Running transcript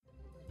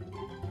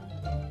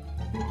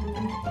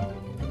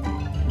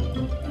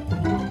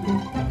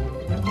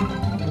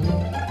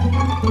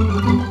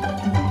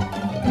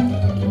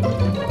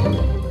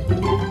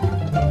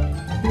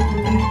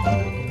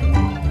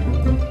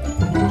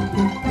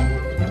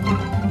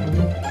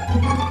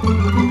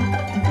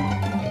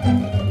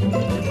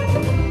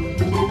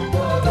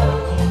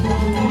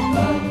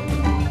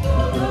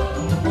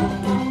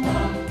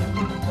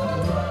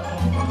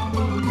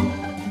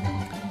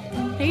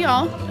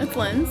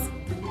Uplands.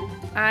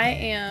 I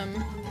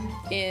am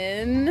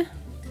in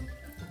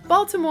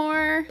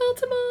Baltimore.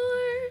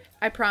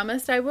 I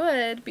promised I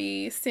would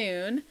be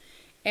soon.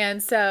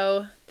 And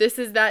so this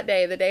is that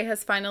day. The day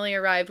has finally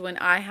arrived when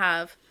I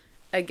have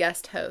a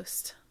guest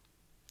host.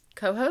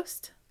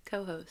 Co-host?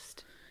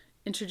 Co-host.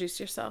 Introduce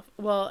yourself.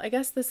 Well, I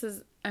guess this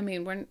is,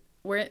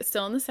 we're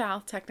still in the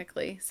South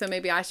technically, so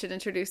maybe I should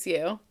introduce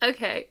you.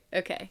 Okay.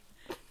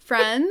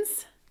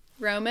 Friends,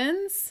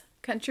 Romans,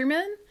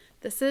 countrymen,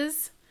 this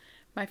is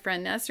my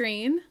friend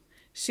Nasreen.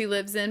 She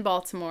lives in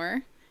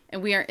Baltimore,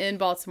 and we are in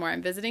Baltimore.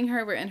 I'm visiting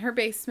her. We're in her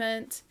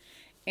basement,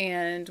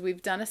 and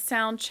we've done a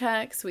sound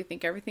check, so we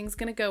think everything's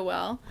going to go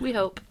well. We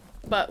hope.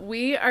 But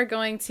we are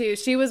going to,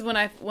 she was, when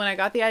I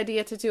got the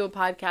idea to do a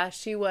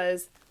podcast, she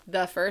was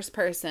the first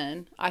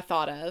person I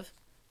thought of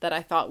that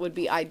I thought would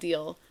be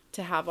ideal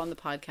to have on the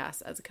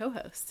podcast as a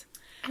co-host.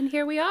 And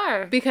here we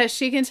are. Because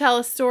she can tell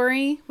a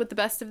story with the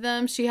best of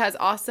them. She has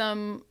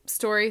awesome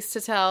stories to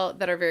tell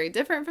that are very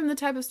different from the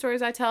type of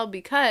stories I tell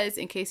because,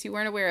 in case you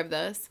weren't aware of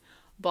this,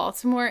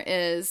 Baltimore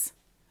is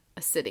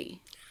a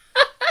city.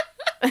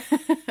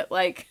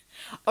 Like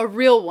a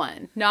real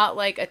one, not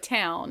like a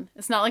town.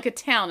 It's not like a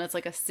town, it's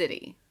like a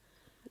city.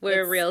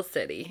 We're a real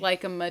city.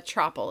 Like a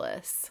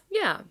metropolis.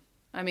 Yeah.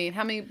 I mean,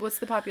 what's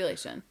the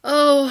population?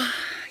 Oh,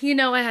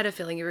 I had a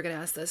feeling you were going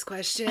to ask this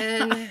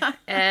question.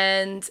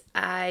 And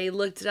I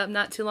looked it up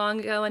not too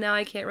long ago, and now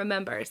I can't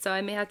remember. So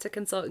I may have to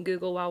consult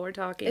Google while we're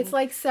talking. It's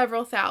like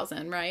several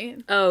thousand,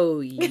 right?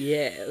 Oh,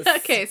 yes.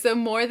 Okay, so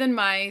more than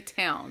my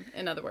town,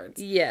 in other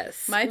words.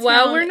 Yes. My town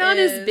well, we're not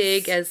is as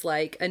big as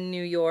like a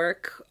New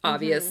York,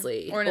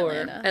 obviously. Or an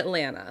Atlanta.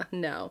 Atlanta,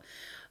 no.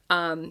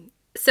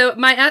 So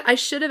I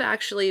should have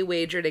actually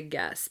wagered a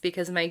guess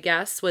because my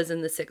guess was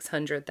in the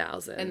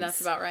 600,000. And that's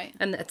about right?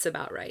 And that's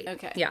about right.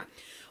 Okay. Yeah.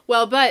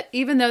 Well, but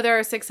even though there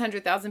are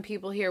 600,000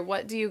 people here,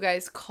 what do you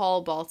guys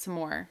call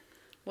Baltimore?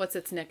 What's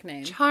its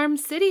nickname? Charm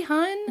City,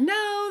 hun.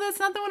 No, that's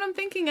not the one I'm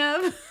thinking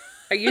of.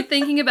 Are you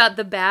thinking about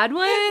the bad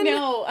one?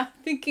 No, I'm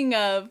thinking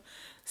of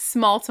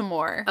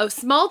Smaltimore. Oh,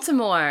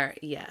 Smaltimore.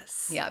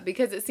 Yes. Yeah,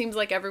 because it seems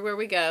like everywhere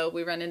we go,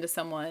 we run into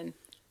someone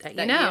that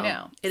you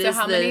know. It so is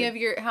how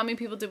many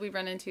people did we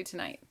run into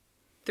tonight?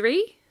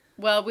 3?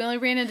 Well, we only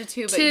ran into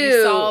 2, but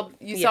 2.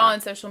 you saw on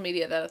social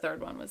media that a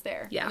third one was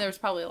there. Yeah. And there was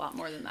probably a lot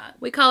more than that.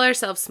 We call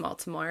ourselves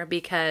Smaltimore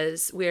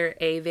because we're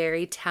a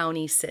very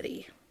towny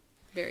city.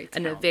 Very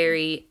towny. And a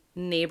very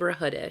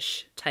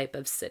neighborhoodish type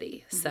of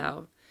city. Mm-hmm.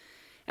 So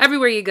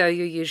everywhere you go,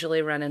 you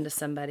usually run into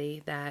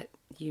somebody that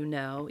you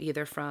know,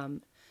 either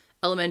from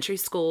elementary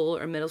school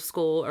or middle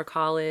school or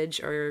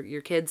college, or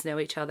your kids know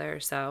each other.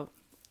 So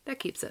that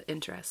keeps it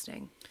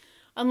interesting.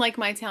 Unlike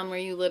my town where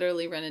you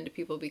literally run into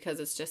people because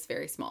it's just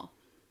very small.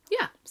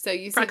 Yeah. So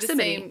you see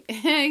Proximity.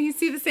 you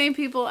see the same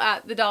people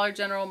at the Dollar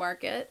General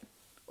Market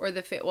or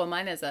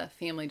mine is a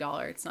Family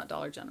Dollar. It's not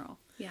Dollar General.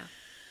 Yeah.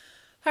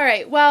 All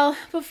right. Well,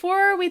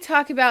 before we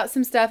talk about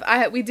some stuff,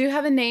 we do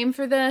have a name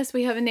for this.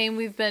 We have a name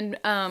we've been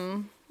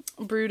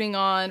brooding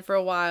on for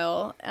a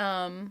while.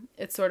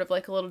 It's sort of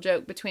like a little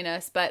joke between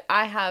us, but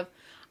I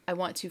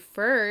want to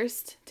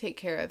first take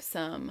care of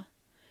some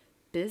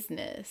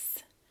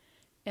business.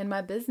 And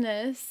my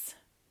business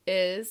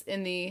is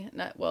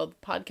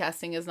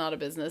podcasting is not a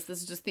business.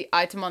 This is just the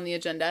item on the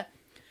agenda.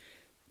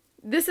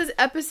 This is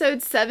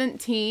episode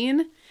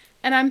 17,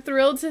 and I'm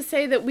thrilled to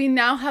say that we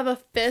now have a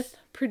 5th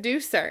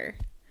producer.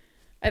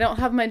 I don't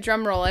have my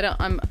drum roll.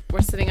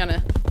 We're sitting on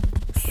a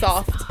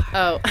soft. ASMR.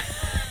 Oh.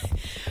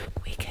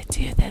 We could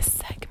do this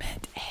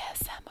segment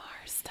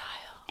ASMR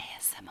style.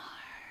 ASMR.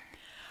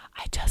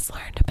 I just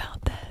learned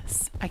about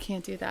this. I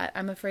can't do that.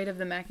 I'm afraid of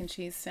the mac and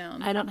cheese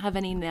sound. I don't have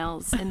any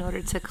nails in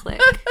order to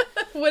click.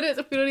 We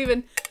don't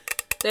even.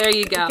 There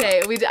you go.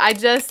 Okay,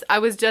 I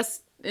was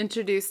just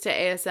introduced to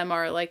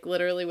ASMR like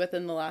literally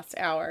within the last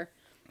hour.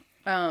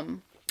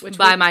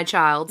 My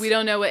child. We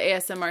don't know what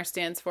ASMR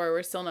stands for.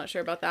 We're still not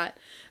sure about that.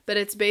 But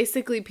it's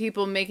basically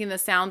people making the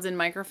sounds in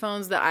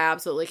microphones that I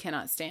absolutely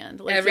cannot stand.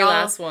 Like every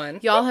last one.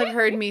 Y'all have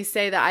heard me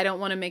say that I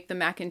don't want to make the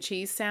mac and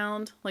cheese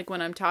sound. Like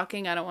when I'm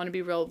talking, I don't want to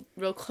be real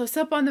close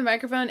up on the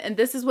microphone. And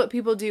this is what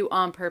people do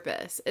on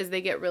purpose, is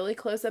they get really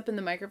close up in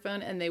the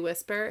microphone and they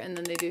whisper and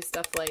then they do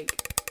stuff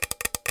like...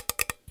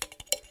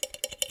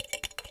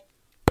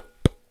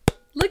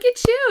 Look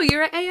at you.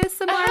 You're an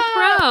ASMR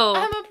pro.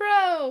 I'm a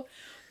pro.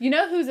 You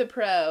know who's a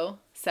pro?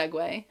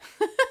 Segue.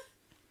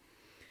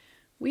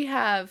 We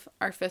have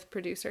our 5th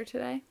producer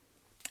today.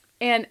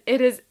 And it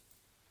is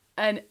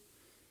an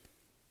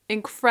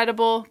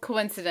incredible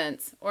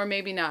coincidence, or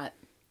maybe not,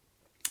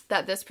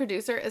 that this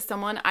producer is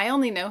someone, I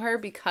only know her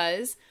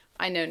because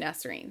I know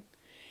Nasreen.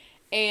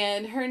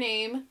 And her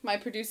name, my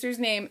producer's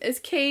name, is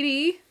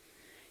Katie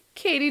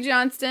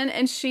Johnston,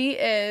 and she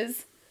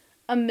is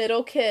a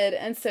middle kid,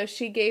 and so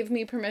she gave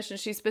me permission.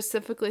 She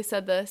specifically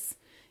said this: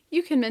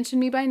 you can mention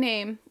me by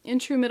name. In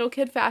true middle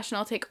kid fashion,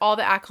 I'll take all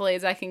the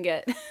accolades I can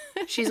get.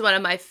 She's one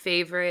of my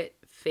favorite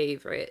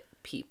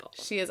people.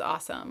 She is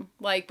awesome.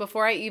 Like,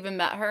 before I even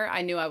met her,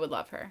 I knew I would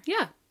love her.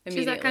 Yeah.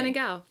 She's that kind of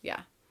gal.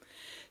 Yeah.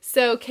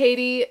 So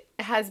Katie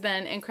has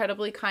been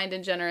incredibly kind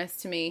and generous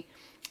to me,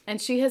 and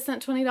she has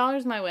sent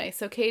 $20 my way.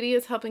 So Katie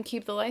is helping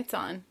keep the lights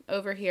on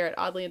over here at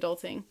Oddly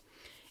Adulting.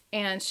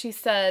 And she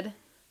said,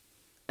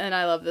 and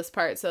I love this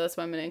part, so that's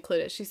why I'm going to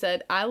include it. She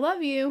said, I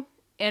love you,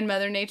 and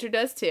Mother Nature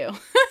does too.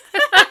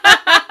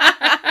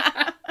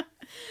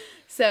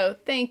 So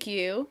thank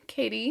you,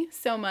 Katie,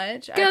 so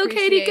much. Go,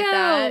 Katie, go.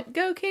 That.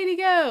 Go, Katie,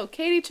 go.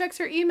 Katie checks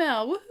her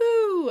email.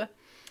 Woohoo!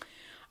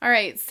 All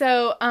right,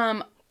 so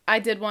I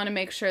did want to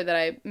make sure that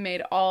I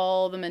made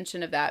all the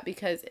mention of that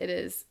because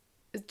it's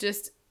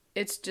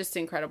just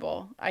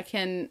incredible.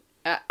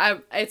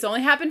 It's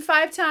only happened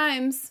 5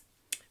 times,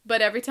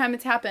 but every time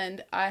it's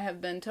happened, I have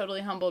been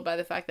totally humbled by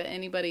the fact that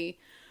anybody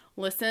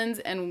listens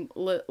and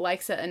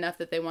likes it enough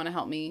that they want to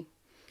help me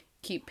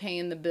keep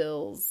paying the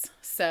bills.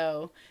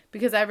 So,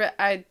 because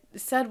I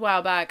said a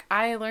while back,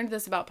 I learned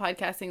this about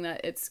podcasting,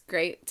 that it's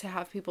great to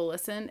have people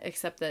listen,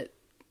 except that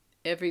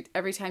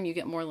every time you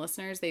get more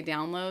listeners, they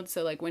download.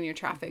 So like when your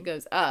traffic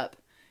goes up,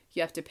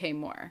 you have to pay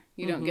more.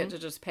 You don't get to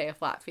just pay a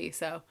flat fee.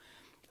 So,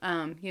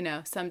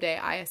 someday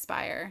I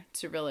aspire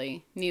to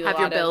really need have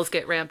your bills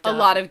get ramped up. A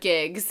lot of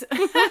gigs.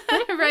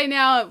 Right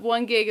now,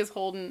 1 gig is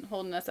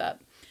holding us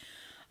up.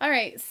 All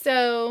right.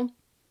 So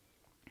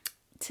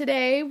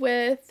today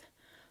with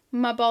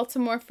my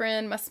Baltimore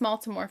friend, my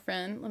Smaltimore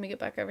friend, let me get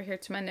back over here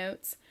to my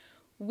notes.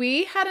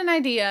 We had an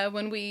idea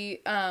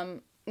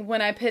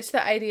when I pitched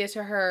the idea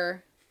to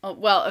her.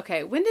 Well,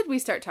 okay. When did we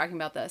start talking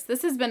about this?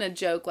 This has been a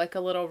joke, like a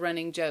little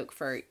running joke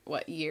for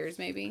years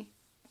maybe?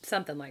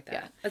 Something like that.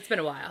 Yeah. It's been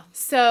a while.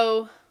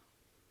 So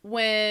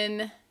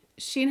when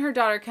she and her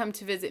daughter come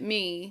to visit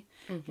me,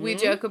 we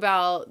joke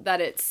about that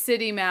it's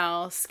City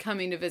Mouse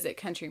coming to visit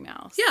Country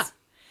Mouse. Yeah.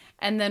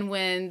 And then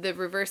when the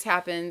reverse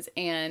happens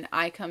and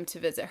I come to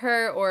visit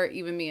her, or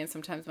even me, and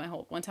sometimes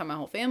one time my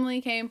whole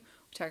family came,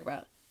 we talk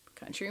about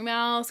Country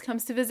Mouse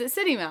comes to visit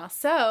City Mouse.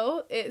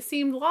 So it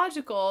seemed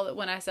logical that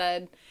when I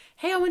said,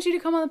 hey, I want you to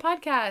come on the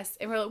podcast,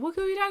 and we're like, what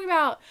can we talk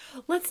about?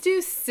 Let's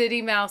do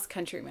City Mouse,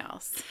 Country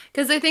Mouse.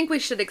 Because I think we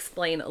should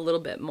explain a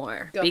little bit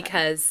more. Go ahead.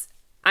 Because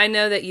I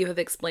know that you have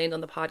explained on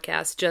the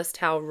podcast just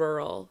how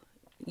rural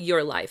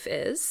your life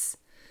is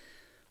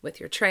with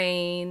your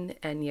train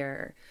and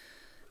your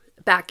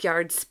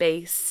backyard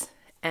space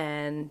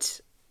and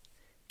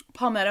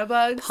Palmetto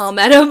bugs.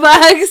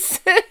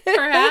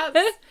 Perhaps.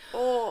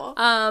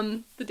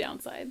 The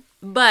downside.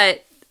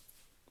 But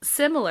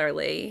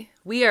similarly,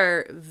 we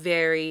are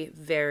very,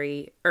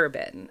 very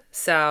urban.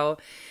 So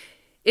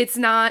it's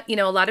not,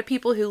 a lot of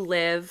people who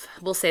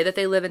will say that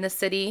they live in a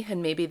city,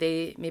 and maybe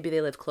they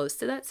live close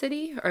to that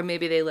city, or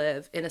maybe they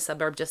live in a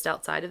suburb just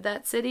outside of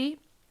that city.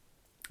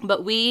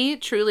 But we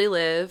truly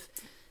live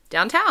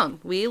downtown.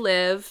 We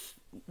live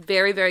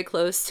very, very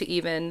close to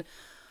even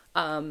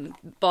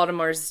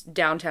Baltimore's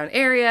downtown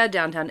area,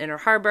 downtown Inner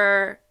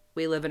Harbor.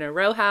 We live in a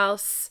row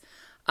house.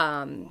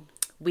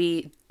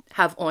 We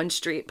have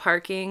on-street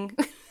parking.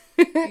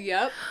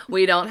 Yep.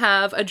 We don't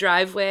have a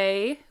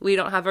driveway. We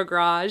don't have a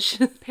garage.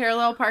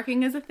 Parallel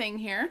parking is a thing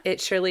here.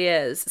 It surely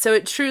is. So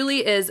it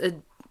truly is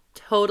a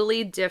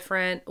totally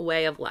different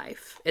way of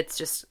life. It's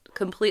just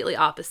completely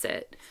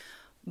opposite.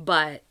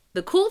 But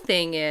the cool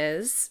thing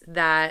is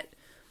that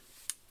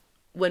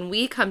when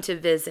we come to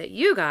visit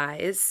you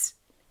guys,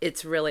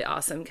 it's really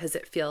awesome because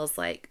it feels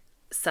like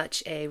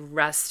such a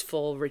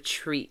restful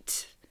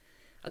retreat,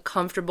 a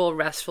comfortable,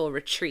 restful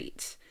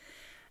retreat.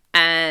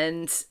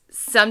 And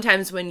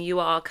sometimes when you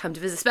all come to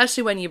visit,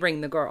 especially when you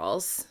bring the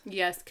girls.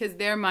 Yes, because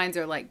their minds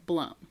are like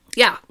blown.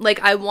 Yeah,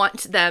 like I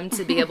want them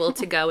to be able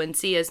to go and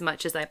see as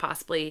much as I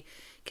possibly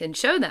can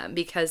show them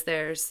because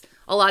there's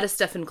a lot of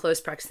stuff in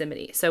close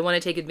proximity. So I want to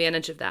take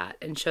advantage of that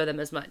and show them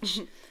as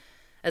much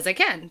as I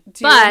can.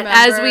 But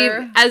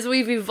as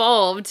we've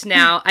evolved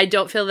now, I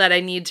don't feel that I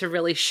need to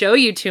really show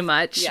you too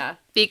much. Yeah.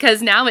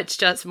 Because now it's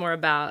just more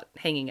about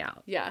hanging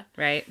out. Yeah.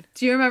 Right?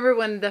 Do you remember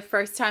when the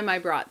first time I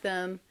brought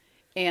them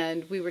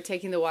and we were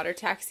taking the water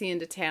taxi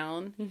into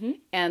town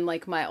and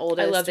like my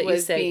oldest I love that was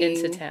you say being,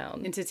 into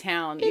town. Into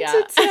town, Into yeah.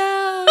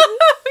 town.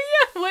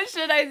 Yeah, what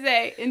should I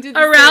say? Into the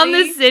Around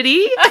city? the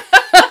city.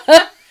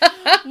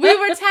 We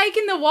were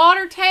taking the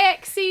water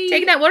taxi.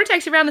 Taking that water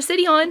taxi around the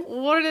city on.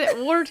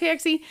 Water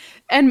taxi.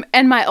 And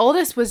my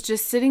oldest was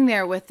just sitting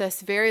there with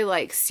this very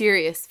like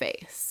serious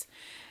face.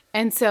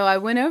 And so I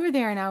went over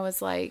there and I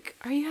was like,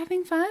 are you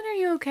having fun? Are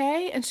you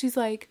okay? And she's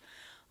like,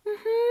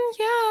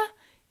 yeah.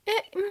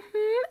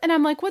 And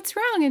I'm like, what's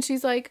wrong? And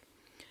she's like,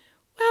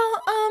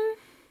 well, I'm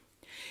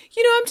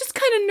just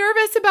kind of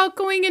nervous about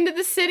going into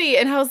the city.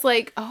 And I was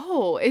like,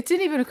 oh, it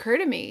didn't even occur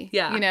to me.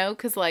 Yeah.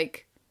 Because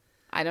like,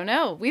 I don't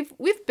know. We've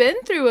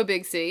been through a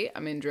big city.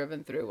 I mean,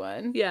 driven through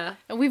one. Yeah.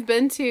 And we've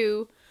been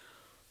to,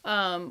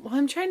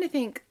 I'm trying to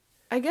think.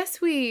 I'm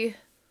trying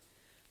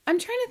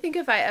to think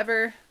if I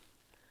ever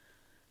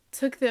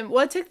took them.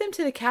 Well, I took them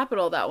to the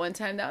Capitol that one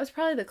time. That was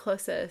probably the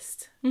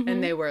closest.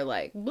 And they were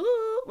like,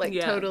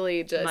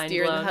 totally just Mind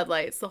deer in the blown.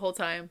 headlights the whole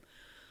time.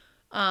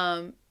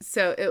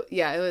 So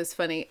it was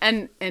funny.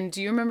 And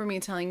do you remember me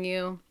telling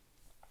you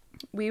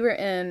we were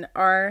in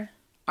our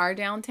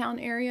downtown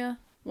area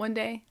one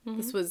day.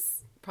 This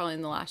was probably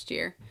in the last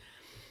year.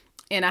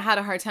 And I had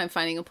a hard time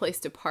finding a place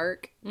to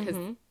park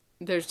because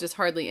there's just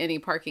hardly any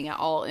parking at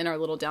all in our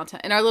little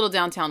downtown. And our little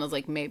downtown is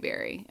like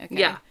Mayberry. Okay?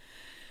 Yeah.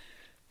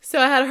 So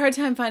I had a hard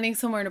time finding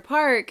somewhere to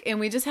park, and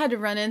we just had to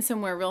run in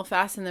somewhere real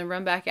fast and then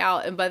run back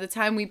out. And by the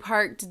time we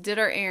parked, did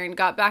our errand,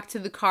 got back to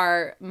the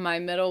car, my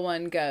middle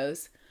one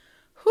goes,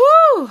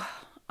 "Whew,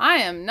 I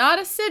am not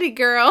a city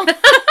girl."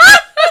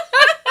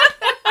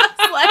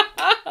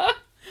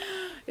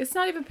 It's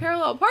not even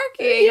parallel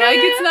parking. Yeah.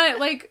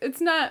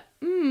 It's not,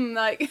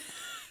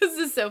 this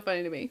is so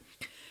funny to me.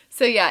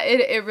 So yeah,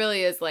 it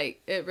really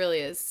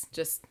is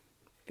just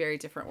very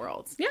different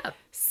worlds. Yeah.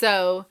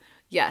 So,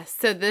 yes.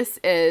 So this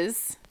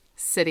is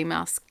City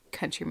Mouse,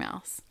 Country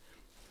Mouse.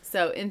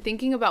 So in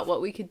thinking about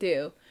what we could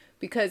do,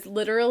 because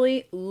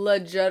literally,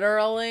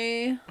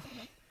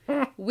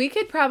 we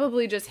could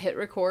probably just hit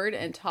record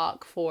and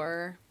talk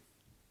for,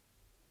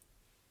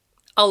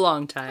 A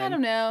long time. I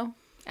don't know,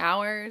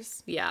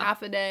 hours, Yeah.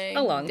 half a day,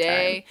 A long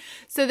day.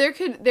 So there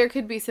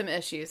could be some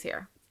issues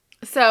here.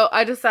 So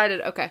I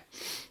decided, okay,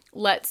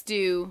 let's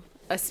do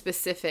a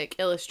specific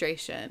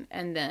illustration.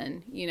 And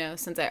then,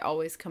 since I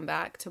always come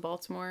back to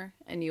Baltimore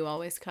and you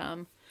always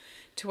come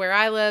to where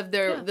I live,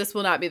 this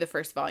will not be the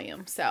first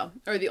volume. So,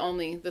 or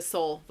the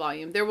sole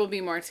volume. There will be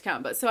more to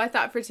come. But so I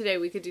thought for today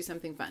we could do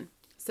something fun.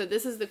 So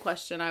this is the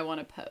question I want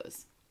to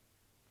pose.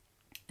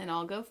 And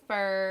I'll go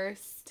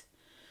first.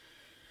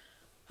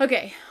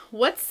 Okay,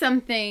 what's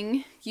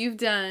something you've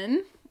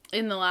done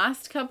in the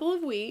last couple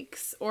of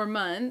weeks or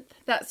month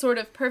that sort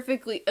of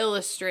perfectly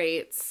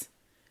illustrates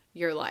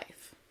your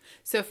life?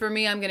 So for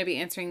me, I'm going to be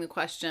answering the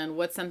question,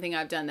 what's something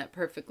I've done that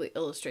perfectly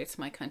illustrates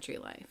my country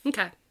life?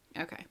 Okay.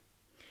 Okay.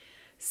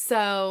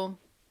 So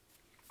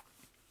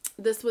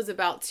this was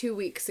about 2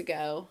 weeks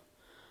ago.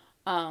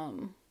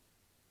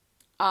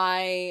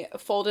 I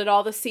folded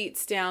all the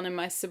seats down in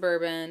my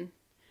Suburban,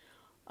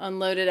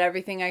 unloaded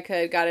everything I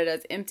could, got it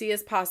as empty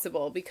as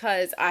possible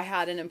because I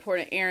had an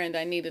important errand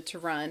I needed to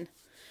run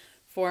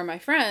for my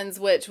friends,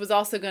 which was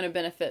also going to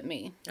benefit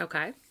me.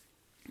 Okay.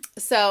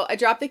 So I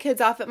dropped the kids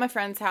off at my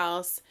friend's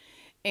house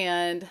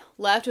and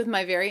left with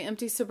my very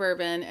empty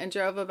Suburban and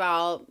drove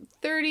about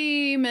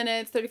 35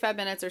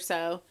 minutes or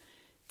so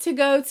to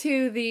go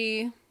to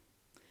the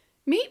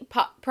meat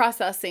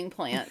processing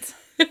plant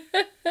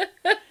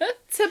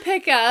to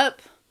pick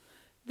up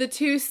the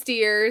 2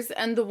 steers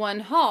and the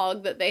 1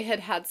 hog that they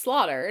had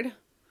slaughtered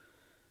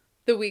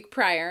the week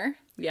prior.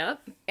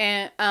 Yep.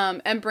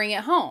 And bring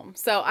it home.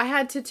 So I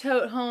had to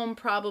tote home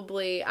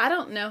probably, I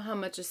don't know how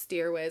much a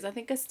steer weighs. I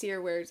think a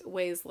steer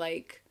weighs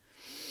like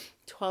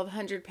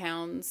 1,200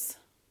 pounds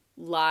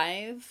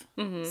live.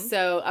 Mm-hmm.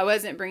 So I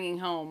wasn't bringing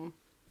home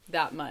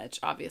that much,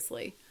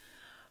 obviously.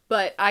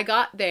 But I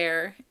got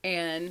there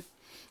and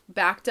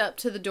backed up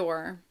to the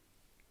door.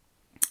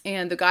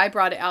 And the guy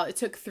brought it out. It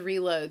took 3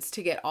 loads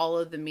to get all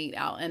of the meat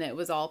out. And it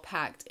was all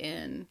packed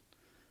in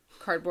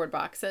cardboard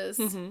boxes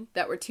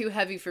that were too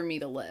heavy for me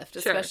to lift.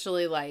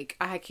 Especially like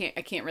I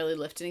can't really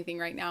lift anything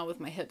right now with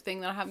my hip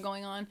thing that I have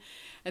going on.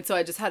 And so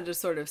I just had to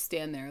sort of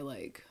stand there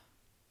like,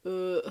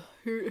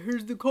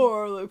 here's the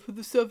car, like put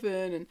the stuff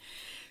in. And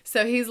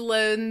so he's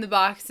loading the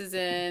boxes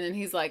in and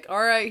he's like, all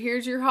right,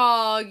 here's your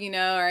hog,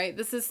 all right,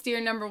 this is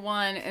steer number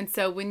 1. And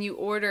so when you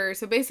order,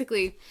 so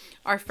basically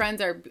our friends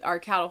are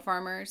cattle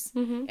farmers.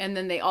 And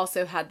then they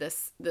also had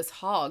this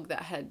hog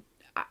that had,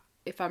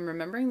 if I'm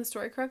remembering the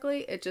story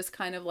correctly, it just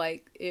kind of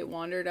like, it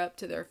wandered up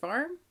to their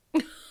farm.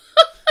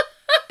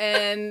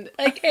 And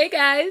like, hey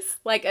guys,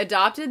 like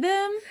adopted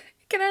them.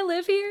 Can I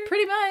live here?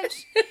 Pretty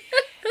much.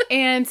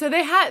 And so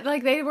they had,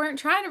 like, they weren't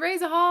trying to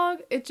raise a hog.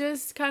 It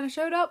just kind of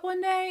showed up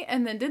one day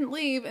and then didn't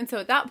leave. And so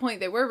at that point,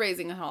 they were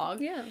raising a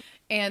hog. Yeah.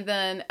 And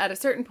then at a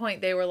certain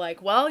point, they were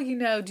like, well,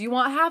 do you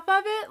want half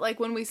of it?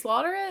 Like, when we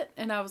slaughter it?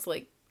 And I was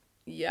like,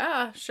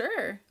 yeah,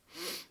 sure.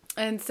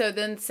 And so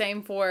then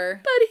same for...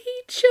 But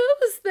he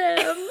chose them.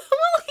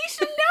 Well, he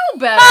should know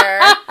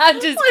better.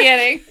 I'm just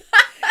kidding.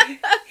 He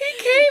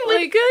came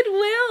with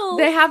goodwill.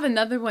 They have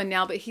another one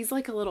now, but he's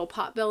like a little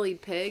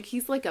pot-bellied pig.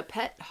 He's like a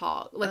pet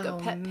hog, like a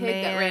pet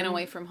pig that ran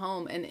away from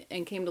home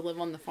and came to live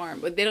on the farm.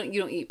 But you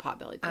don't eat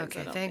pot-bellied pigs.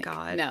 Okay, thank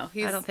God. No,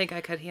 I don't think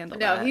I could handle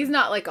that. No, he's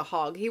not like a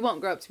hog. He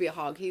won't grow up to be a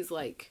hog. He's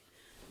like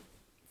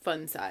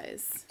fun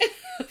size.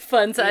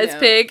 Fun size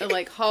pig.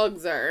 Like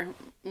hogs are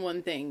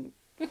one thing,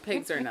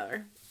 pigs are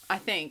another. I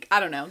think. I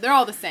don't know. They're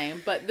all the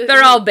same, but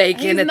they're all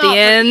bacon at the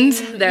end.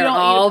 They're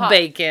all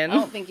bacon. I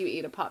don't think you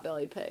eat a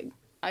pot-bellied pig.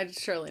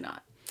 Surely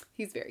not.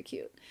 He's very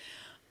cute.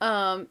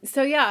 So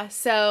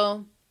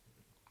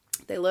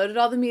they loaded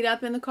all the meat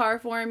up in the car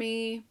for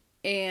me,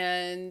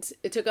 and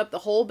it took up the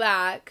whole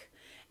back.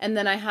 And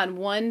then I had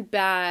one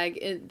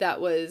bag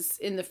that was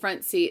in the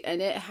front seat,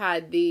 and it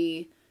had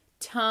the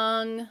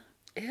tongue,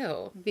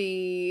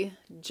 the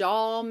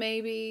jaw,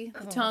 maybe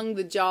the tongue,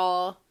 the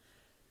jaw,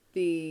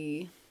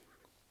 the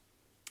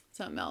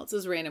something else.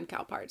 Those random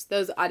cow parts.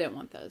 Those, I didn't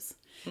want those.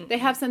 Mm-mm. They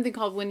have something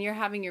called, when you're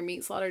having your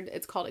meat slaughtered,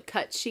 it's called a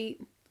cut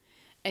sheet.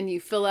 and you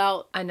fill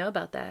out. I know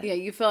about that. Yeah,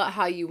 you fill out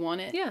how you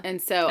want it. Yeah.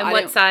 And so And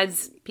what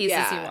size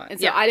pieces you want. And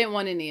so I didn't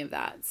want any of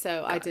that.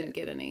 So I didn't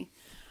get any.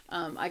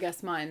 I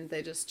guess mine,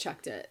 they just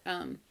checked it.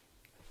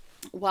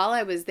 While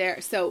I was there,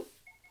 so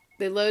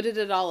they loaded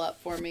it all up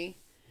for me,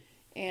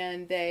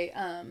 and they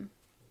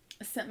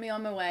sent me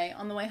on my way.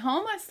 On the way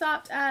home, I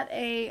stopped at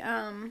a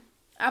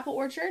apple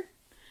orchard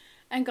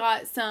and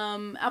got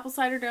some apple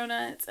cider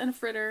donuts and a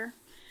fritter,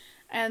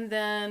 and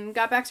then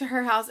got back to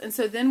her house. And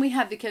so then we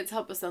had the kids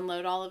help us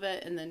unload all of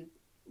it, and then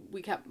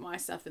we kept my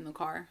stuff in the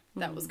car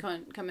that was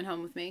coming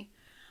home with me.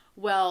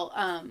 Well,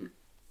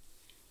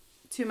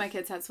 two of my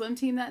kids had swim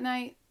team that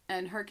night,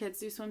 and her kids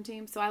do swim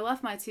team. So I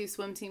left my 2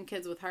 swim team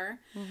kids with her,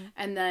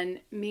 and then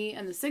me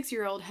and the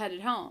 6-year-old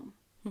headed home.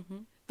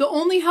 The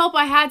only help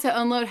I had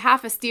to unload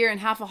half a steer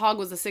and half a hog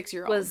was a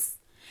 6-year-old.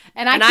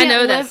 And I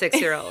know that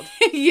 6-year-old.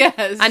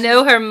 Yes. I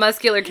know her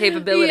muscular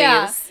capabilities.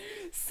 Yeah.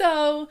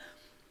 So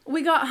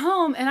we got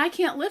home, and I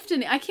can't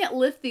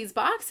lift these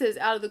boxes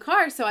out of the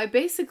car. So I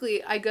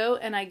go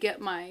and I get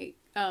my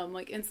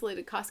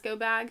insulated Costco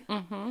bag,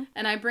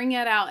 and I bring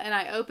it out, and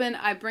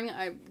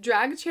I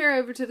drag a chair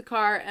over to the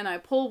car, and I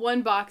pull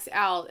one box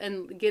out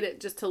and get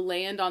it just to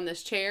land on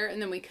this chair, and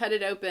then we cut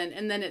it open,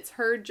 and then it's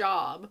her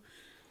job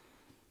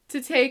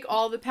to take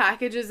all the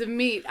packages of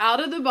meat out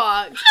of the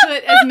box,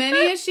 put as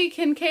many as she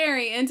can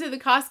carry into the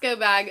Costco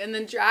bag, and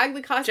then drag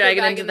the Costco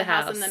bag into the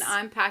house, and then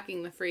I'm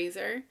packing the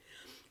freezer.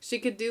 She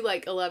could do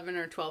like 11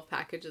 or 12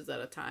 packages at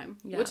a time,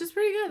 which is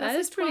pretty good. That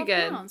is pretty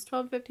good.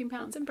 12, 15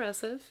 pounds. That's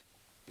impressive.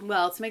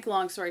 Well, to make a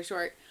long story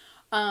short,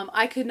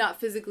 I could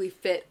not physically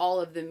fit all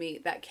of the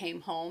meat that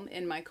came home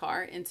in my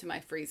car into my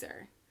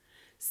freezer.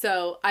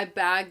 So I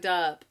bagged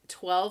up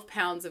 12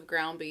 pounds of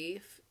ground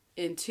beef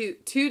in two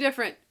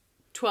different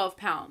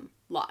 12-pound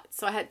lots.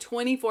 So I had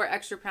 24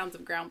 extra pounds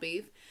of ground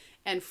beef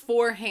and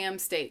 4 ham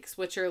steaks,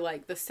 which are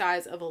like the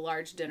size of a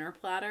large dinner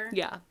platter.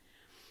 Yeah.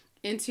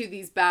 Into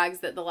these bags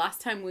that the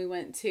last time we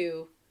went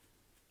to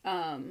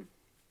Cabela's.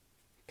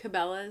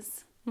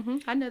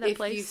 I know that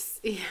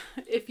place.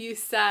 If you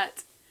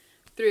sat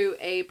through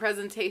a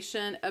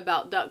presentation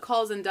about duck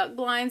calls and duck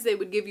blinds, they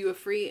would give you a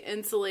free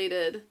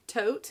insulated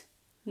tote.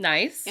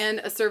 Nice. And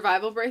a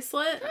survival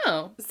bracelet.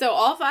 Oh. So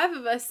all 5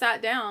 of us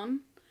sat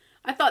down.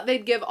 I thought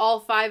they'd give all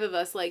 5 of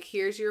us, like,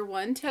 here's your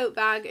one tote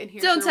bag, and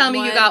here's Don't tell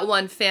me you got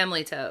one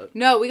family tote.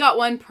 No, we got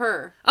one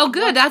per. Oh,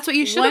 good. That's what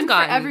you should have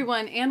gotten. One for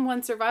everyone, and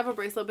one survival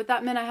bracelet, but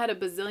that meant I had a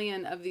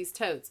bazillion of these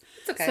totes.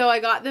 It's okay. So I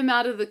got them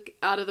out of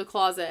the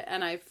closet,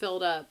 and I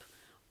filled up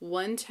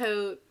one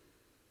tote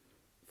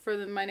for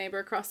my neighbor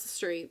across the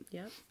street.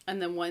 Yep.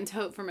 And then one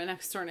tote for my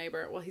next door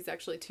neighbor. Well, he's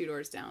actually 2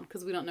 doors down,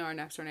 because we don't know our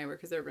next door neighbor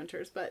because they're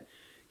renters. But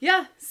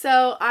yeah,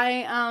 so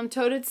I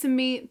toted some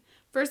meat.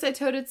 First, I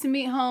toted some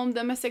meat home.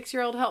 Then my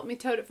 6-year-old helped me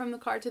tote it from the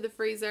car to the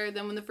freezer.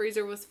 Then when the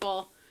freezer was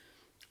full,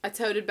 I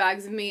toted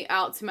bags of meat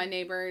out to my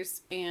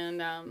neighbors. And,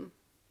 that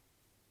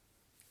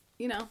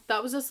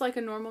was just like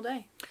a normal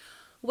day.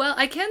 Well,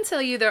 I can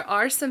tell you there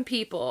are some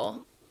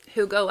people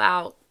who go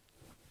out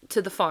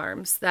to the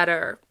farms that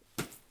are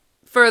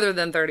further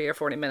than 30 or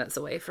 40 minutes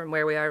away from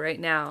where we are right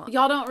now.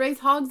 Y'all don't raise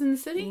hogs in the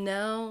city?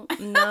 No.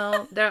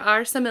 There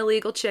are some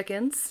illegal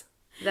chickens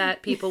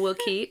that people will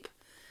keep.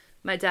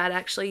 My dad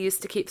actually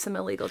used to keep some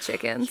illegal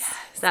chickens.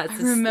 Yes, I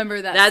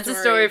remember that. That's a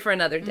story for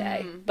another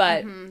day.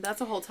 But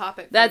that's a whole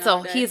topic.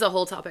 He's a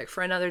whole topic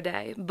for another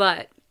day.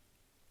 But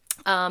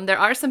there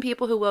are some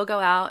people who will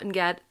go out and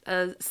get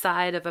a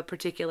side of a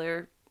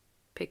particular,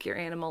 pick your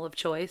animal of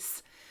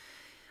choice.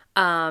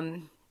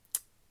 But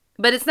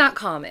it's not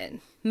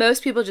common.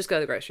 Most people just go to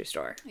the grocery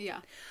store. Yeah.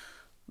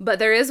 But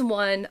there is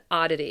one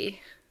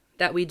oddity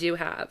that we do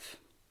have,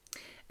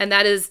 and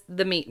that is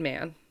the meat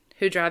man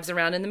who drives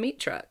around in the meat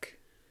truck.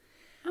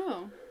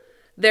 Oh.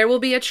 There will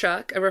be a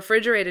truck, a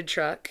refrigerated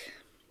truck,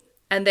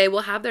 and they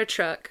will have their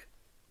truck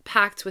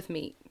packed with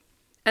meat.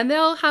 And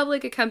they'll have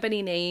like a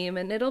company name,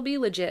 and it'll be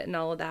legit and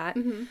all of that.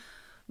 Mm-hmm.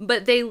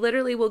 But they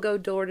literally will go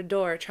door to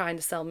door trying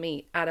to sell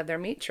meat out of their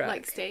meat truck.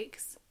 Like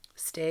steaks?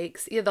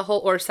 Steaks, yeah, the whole,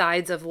 or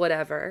sides of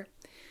whatever.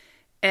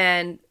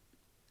 And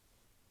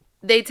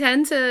they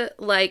tend to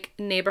like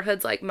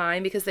neighborhoods like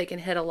mine because they can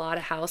hit a lot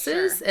of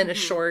houses in a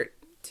short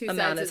amount of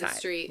time. 2 sides of the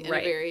street in a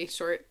very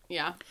short,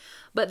 yeah.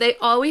 But they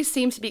always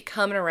seem to be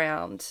coming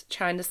around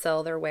trying to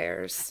sell their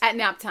wares. At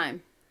nap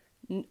time.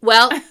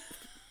 Well,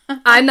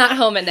 I'm not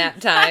home at nap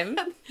time.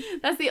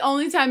 That's the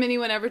only time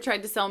anyone ever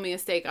tried to sell me a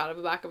steak out of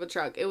the back of a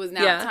truck. It was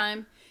nap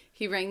time.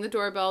 He rang the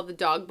doorbell. The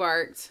dog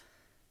barked.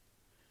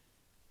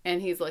 And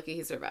he's lucky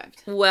he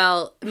survived.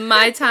 Well,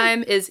 my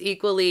time is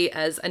equally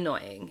as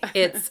annoying.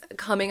 It's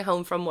coming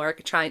home from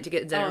work trying to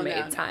get dinner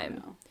made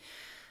time. No.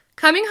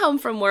 Coming home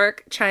from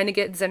work trying to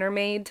get dinner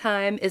made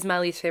time is my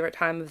least favorite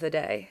time of the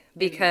day.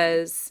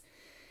 Because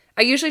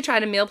I usually try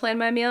to meal plan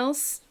my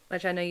meals,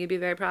 which I know you'd be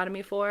very proud of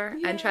me for,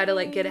 and try to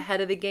like get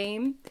ahead of the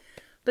game.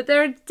 But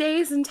there are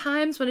days and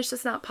times when it's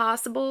just not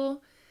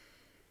possible.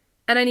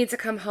 And I need to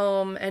come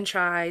home and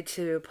try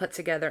to put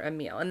together a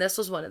meal. And this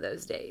was one of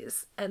those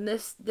days. And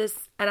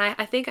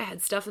I think I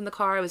had stuff in the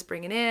car I was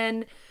bringing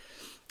in.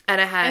 And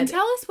I had... And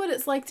tell us what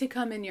it's like to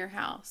come in your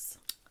house.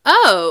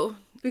 Oh.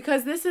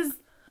 Because this is...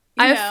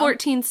 I have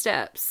 14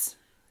 steps.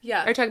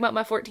 Yeah. Are you talking about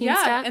my 14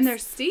 steps? Yeah, and they're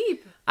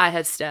steep. I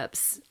have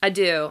steps. I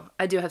do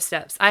have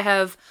steps. I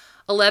have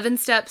 11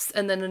 steps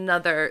and then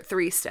another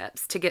 3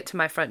 steps to get to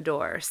my front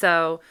door.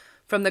 So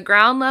from the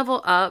ground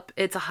level up,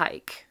 it's a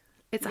hike.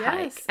 It's a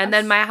hike. And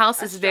then my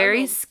house is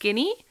very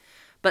skinny,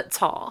 but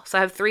tall. So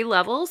I have 3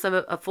 levels. I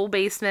have a full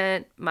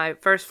basement, my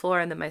first floor,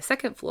 and then my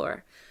second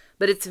floor.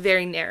 But it's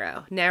very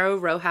narrow. Narrow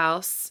row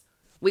house.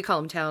 We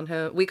call them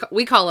townhomes.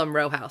 We call them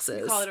row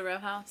houses. We call it a row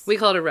house. We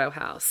call it a row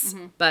house.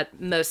 Mm-hmm.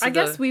 But most of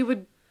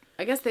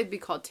I guess they'd be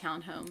called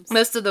townhomes.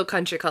 Most of the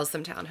country calls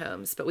them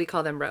townhomes, but we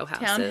call them row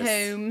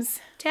houses.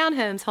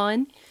 Townhomes,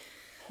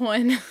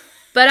 hon.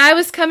 But I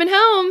was coming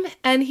home,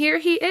 and here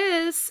he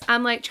is.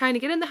 I'm like trying to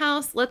get in the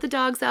house, let the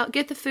dogs out,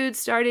 get the food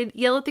started,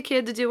 yell at the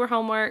kid to do her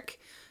homework,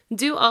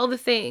 do all the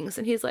things.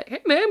 And he's like,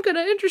 "Hey, ma'am, can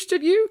I interest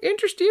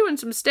you in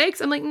some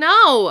steaks?" I'm like,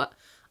 "No,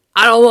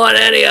 I don't want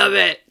any of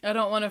it. I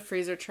don't want a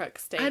freezer truck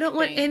steak. I don't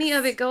want any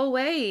of it. Go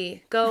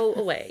away. Go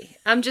away."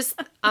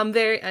 I'm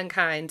very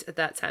unkind at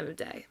that time of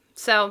day.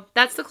 So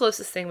that's the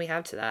closest thing we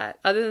have to that.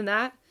 Other than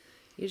that,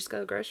 you just go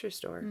to the grocery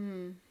store.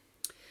 Mm.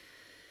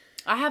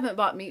 I haven't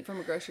bought meat from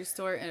a grocery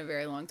store in a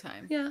very long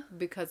time. Yeah.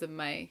 Because of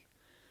my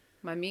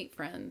meat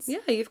friends. Yeah,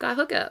 you've got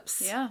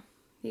hookups. Yeah.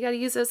 You got to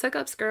use those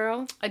hookups,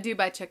 girl. I do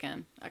buy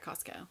chicken at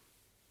Costco.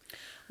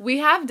 We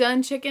have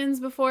done chickens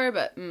before,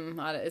 but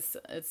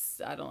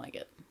I don't like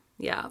it.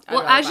 Yeah.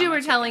 Well, as you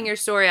were telling your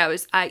story,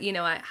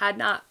 I had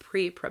not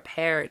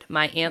pre-prepared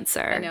my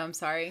answer. I know, I'm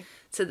sorry.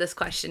 To this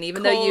question,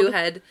 even though you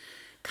had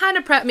kind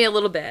of prepped me a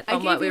little bit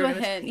on what we were going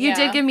to say. You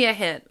did give me a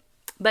hint.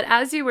 But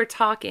as you were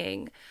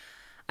talking,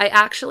 I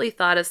actually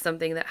thought of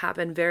something that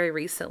happened very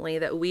recently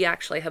that we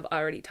actually have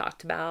already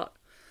talked about.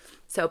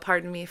 So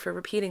pardon me for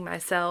repeating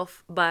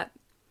myself, but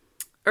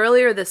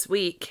earlier this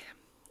week,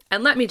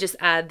 and let me just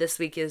add, this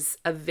week has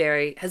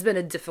been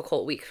a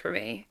difficult week for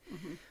me.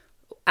 Mm-hmm.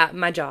 At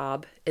my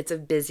job, it's a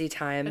busy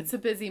time. It's a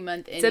busy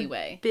month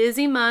anyway. It's a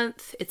busy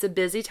month. It's a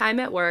busy time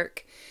at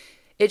work.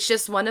 It's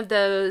just one of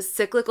those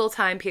cyclical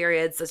time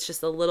periods that's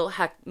just a little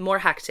more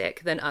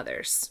hectic than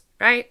others,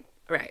 right?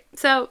 Right.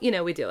 So,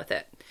 we deal with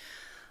it.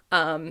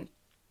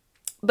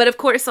 But of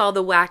course, all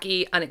the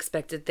wacky,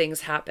 unexpected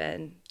things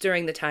happen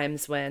during the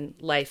times when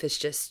life is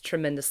just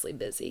tremendously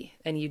busy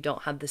and you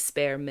don't have the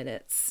spare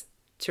minutes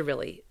to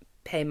really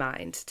pay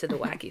mind to the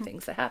wacky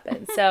things that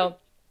happen. So,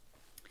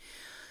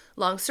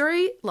 long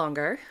story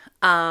longer.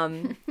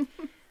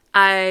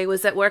 I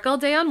was at work all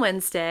day on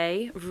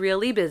Wednesday,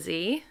 really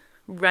busy,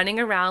 running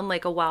around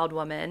like a wild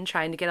woman,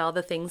 trying to get all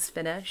the things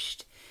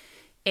finished.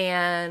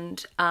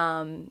 And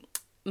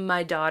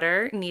my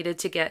daughter needed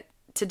to get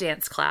to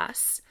dance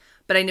class,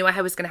 but I knew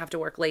I was going to have to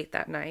work late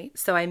that night.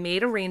 So I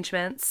made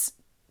arrangements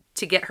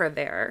to get her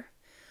there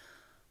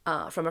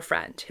from a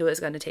friend who was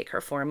going to take her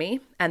for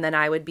me. And then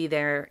I would be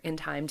there in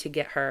time to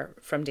get her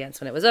from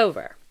dance when it was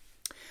over.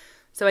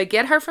 So I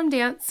get her from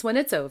dance when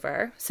it's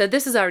over. So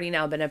this has already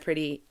now been a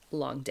pretty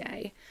long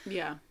day.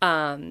 Yeah.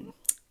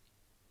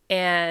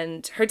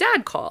 And her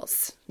dad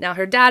calls. Now,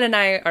 her dad and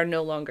I are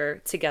no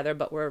longer together,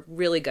 but we're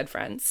really good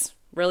friends.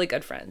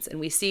 And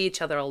we see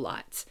each other a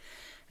lot.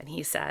 And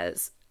he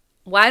says,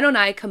 "Why don't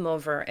I come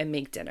over and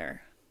make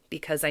dinner?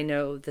 Because I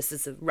know this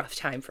is a rough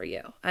time for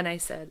you." And I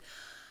said,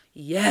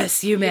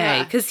 "Yes, you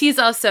may." Because he's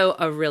also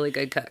a really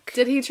good cook.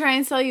 Did he try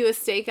and sell you a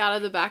steak out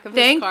of the back of his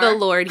car? Thank the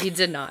Lord he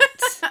did not.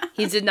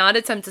 He did not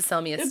attempt to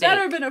sell me a steak. It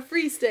better have been a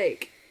free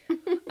steak.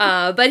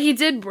 But he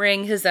did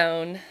bring his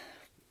own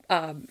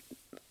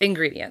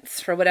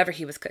ingredients for whatever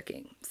he was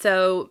cooking.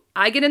 So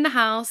I get in the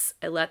house,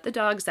 I let the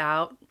dogs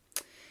out,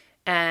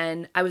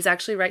 and I was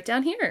actually right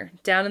down here,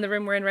 down in the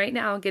room we're in right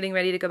now, getting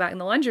ready to go back in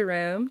the laundry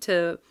room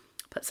to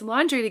put some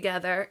laundry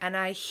together, and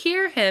I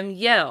hear him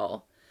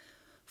yell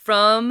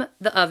from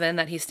the oven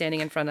that he's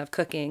standing in front of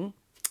cooking,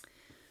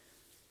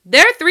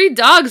 "There are 3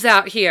 dogs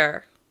out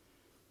here."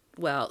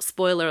 Well,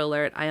 spoiler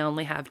alert, I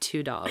only have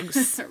 2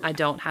 dogs. I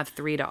don't have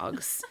 3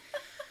 dogs.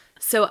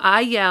 So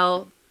I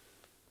yell,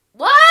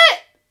 "What?"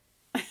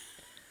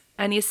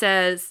 And he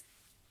says,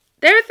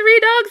 "There are 3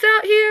 dogs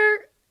out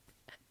here."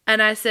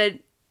 And I said,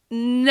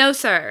 "No,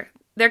 sir.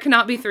 There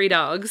cannot be 3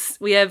 dogs.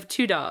 We have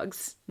 2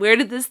 dogs. Where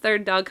did this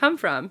 3rd dog come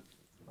from?"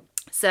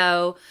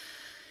 So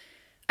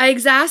I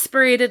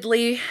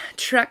exasperatedly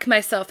truck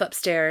myself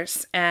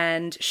upstairs.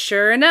 And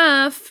sure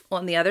enough,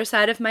 on the other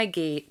side of my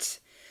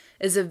gate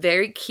is a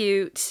very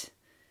cute,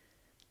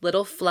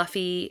 little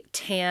fluffy,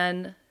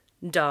 tan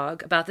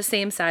dog, about the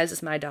same size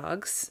as my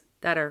dogs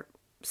that are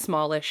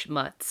smallish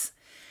mutts.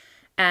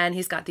 And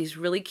he's got these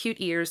really cute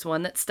ears,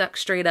 one that stuck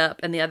straight up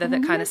and the other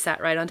that kind of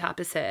sat right on top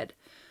of his head.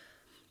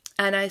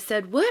 And I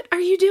said, "What are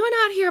you doing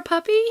out here,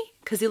 puppy?"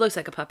 Because he looks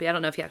like a puppy. I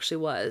don't know if he actually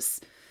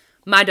was.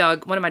 One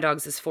of my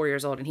dogs is 4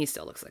 years old and he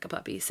still looks like a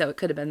puppy. So it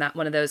could have been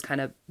one of those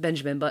kind of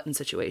Benjamin Button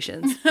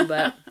situations.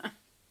 But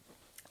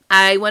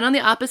I went on the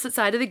opposite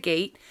side of the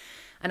gate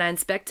and I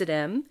inspected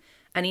him,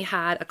 and he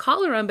had a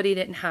collar on, but he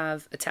didn't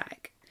have a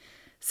tag.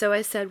 So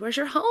I said, "Where's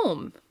your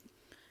home?"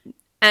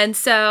 And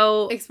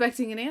so,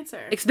 Expecting an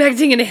answer.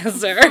 expecting an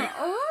answer.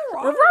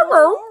 Run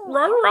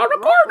around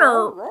the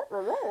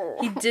corner.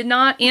 He did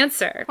not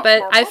answer,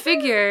 but I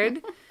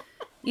figured,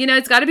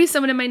 it's got to be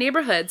someone in my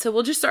neighborhood, so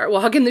we'll just start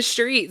walking the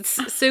streets.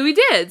 So we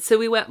did. So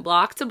we went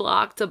block to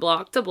block to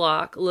block to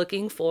block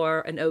looking for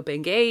an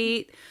open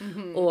gate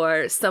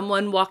or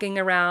someone walking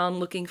around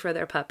looking for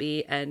their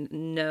puppy, and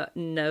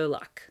no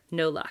luck.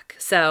 No luck.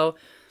 So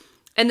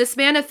in the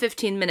span of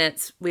 15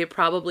 minutes, we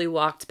probably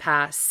walked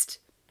past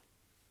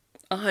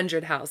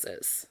 100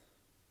 houses.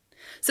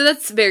 So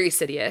that's very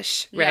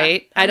city-ish,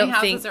 right? How I many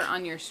don't think houses are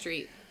on your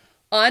street?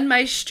 on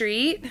my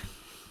street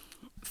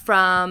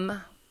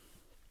from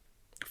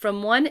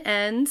one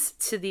end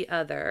to the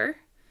other.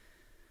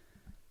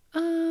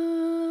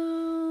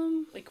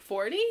 Like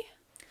 40?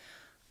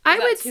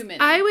 Too many?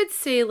 I would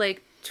say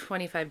like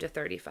 25 to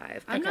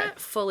 35. I'm Okay. not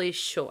fully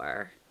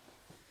sure.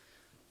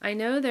 I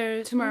know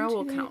there's Tomorrow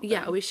we'll count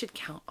Yeah, them. we should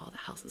count all the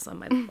houses on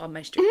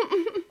my street.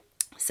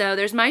 So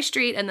there's my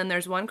street, and then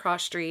there's one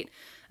cross street,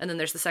 and then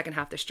there's the second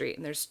half of the street,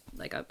 and there's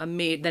like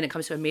then it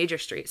comes to a major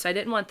street. So I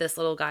didn't want this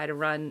little guy to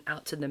run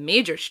out to the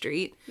major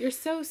street. You're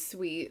so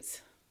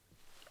sweet.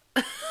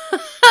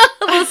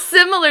 Well,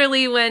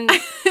 similarly, when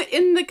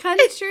In the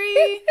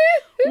country,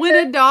 when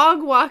a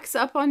dog walks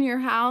up on your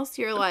house,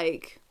 you're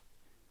like,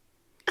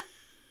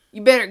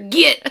 you better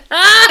get.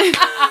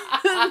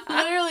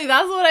 Literally,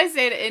 that's what I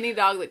say to any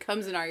dog that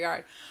comes in our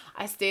yard.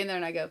 I stand there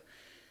and I go,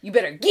 you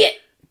better get.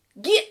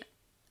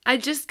 I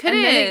just And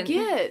couldn't. then it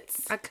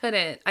gets. I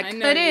couldn't. I know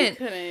you couldn't.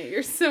 couldn't.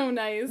 You're so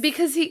nice.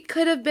 Because he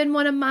could have been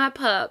one of my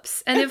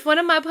pups. And if one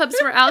of my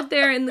pups were out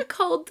there in the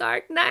cold,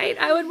 dark night,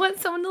 I would want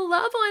someone to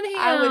love on him.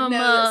 I would know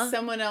that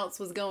someone else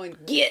was going,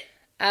 get.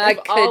 I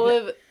If could.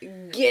 Olive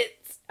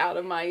gets out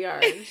of my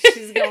yard,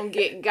 she's going to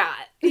get got.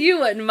 You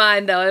wouldn't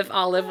mind, though, if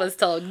Olive was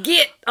told,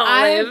 get,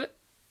 Olive.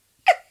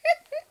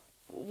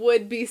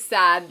 Would be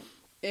sad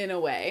in a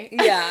way.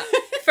 Yeah,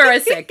 for a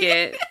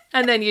second.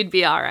 And then you'd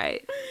be all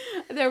right.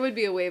 There would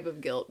be a wave of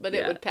guilt, but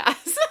it Yeah. would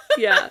pass.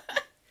 Yeah.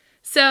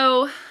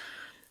 So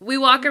we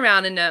walk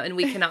around and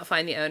we cannot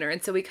find the owner.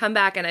 And so we come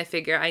back and I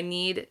figure and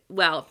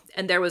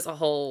there was a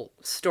whole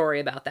story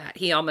about that.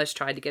 He almost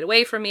tried to get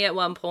away from me at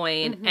one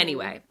point.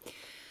 Anyway.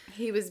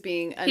 He was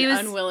being an was-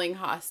 unwilling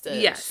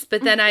hostage. Yes.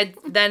 But then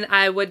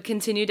I would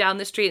continue down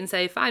the street and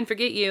say, fine,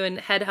 forget you, and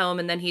head home.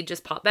 And then he'd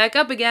just pop back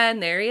up again.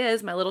 There he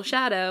is, my little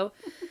shadow.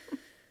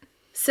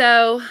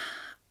 So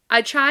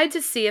I tried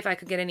to see if I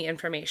could get any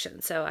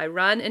information. So I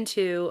run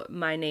into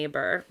my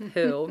neighbor,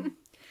 who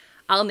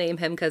I'll name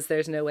him because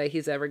there's no way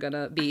he's ever going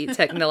to be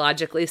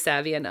technologically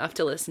savvy enough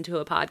to listen to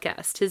a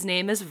podcast. His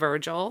name is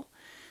Virgil,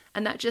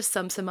 and that just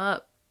sums him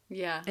up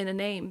Yeah. in a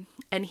name.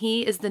 And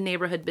he is the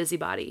neighborhood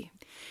busybody.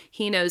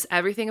 He knows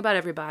everything about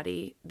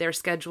everybody, their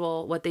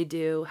schedule, what they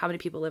do, how many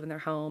people live in their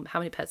home, how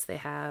many pets they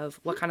have,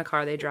 what kind of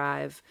car they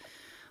drive,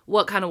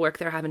 what kind of work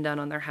they're having done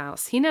on their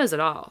house. He knows it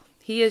all.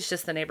 He is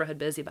just the neighborhood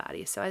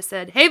busybody. So I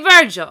said, hey,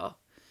 Virgil,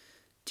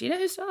 do you know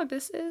whose dog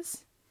this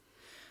is?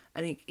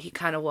 And he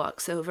kind of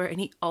walks over, and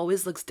he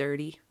always looks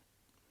dirty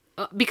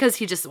because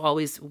he just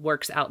always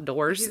works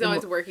outdoors. He's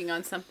always working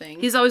on something.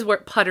 He's always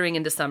puttering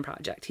into some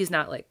project. He's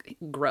not like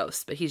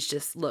gross, but he's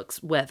just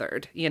looks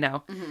weathered,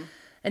 Mm-hmm.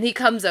 And he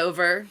comes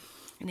over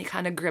and he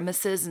kind of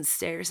grimaces and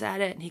stares at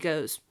it, and he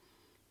goes,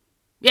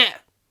 yeah,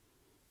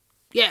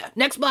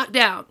 next block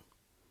down,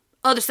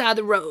 other side of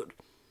the road,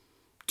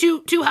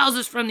 two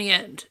houses from the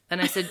end.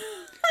 And I said,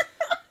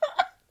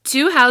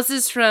 2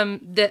 houses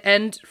from the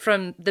end,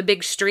 from the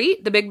big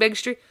street, the big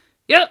street?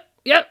 Yep,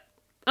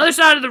 other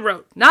side of the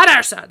road, not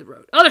our side of the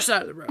road, other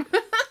side of the road.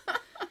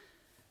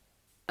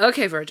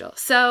 Okay, Virgil.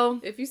 So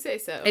if you say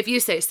so. if you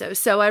say so.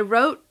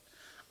 So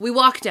we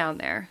walk down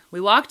there,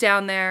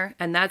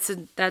 and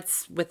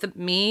that's with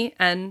me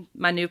and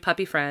my new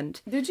puppy friend.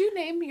 Did you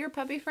name your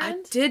puppy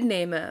friend? I did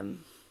name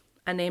him.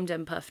 I named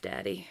him Puff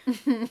Daddy.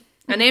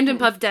 I named him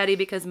Puff Daddy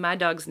because my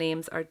dog's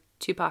names are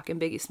Tupac and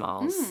Biggie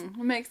Smalls. It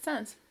makes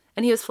sense.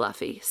 And he was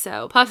fluffy.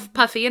 So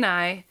Puffy and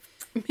I,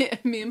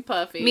 Me and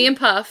Puffy. me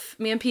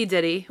and P.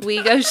 Diddy,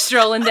 we go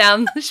strolling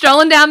down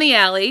the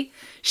alley,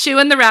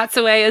 shooing the rats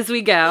away as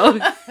we go.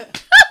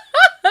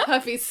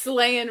 Puffy's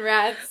slaying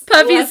rats.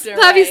 Puffy's left and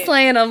right.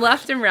 slaying them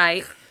left and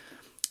right.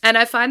 And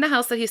I find the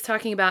house that he's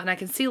talking about, and I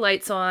can see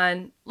lights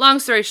on. Long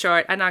story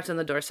short, I knocked on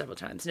the door several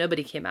times.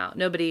 Nobody came out.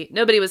 Nobody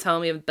was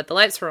home, but the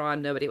lights were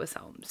on. Nobody was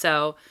home.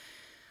 So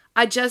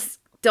I just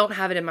don't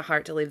have it in my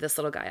heart to leave this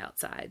little guy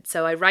outside.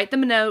 So I write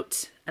them a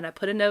note, and I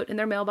put a note in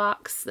their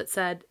mailbox that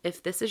said,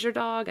 if this is your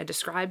dog, I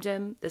described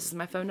him. This is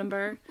my phone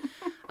number.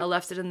 I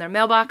left it in their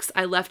mailbox.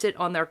 I left it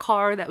on their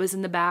car that was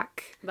in the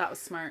back. That was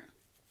smart.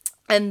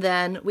 And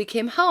then we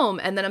came home,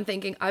 and then I'm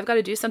thinking, I've got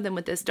to do something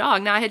with this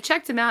dog. Now I had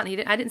checked him out,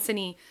 and I didn't see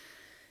any.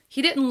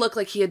 He didn't look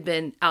like he had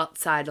been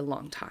outside a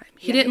long time.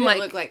 He didn't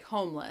look like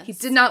homeless. He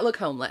did not look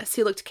homeless.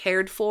 He looked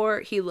cared for.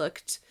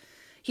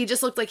 He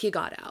just looked like he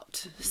got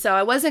out. So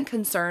I wasn't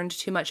concerned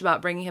too much about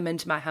bringing him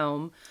into my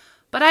home,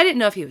 but I didn't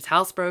know if he was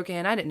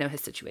housebroken. I didn't know his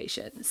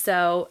situation.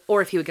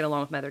 Or if he would get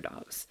along with my other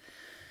dogs.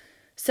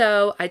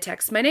 So I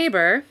text my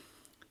neighbor,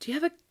 do you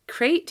have a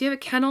crate? Do you have a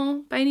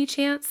kennel by any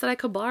chance that I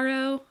could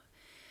borrow?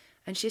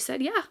 And she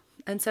said, yeah.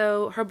 And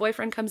so her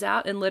boyfriend comes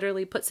out and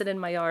literally puts it in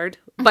my yard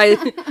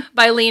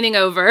by leaning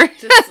over.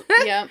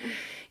 Yep.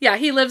 Yeah,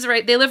 they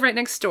live right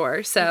next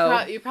door.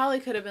 So you probably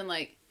could have been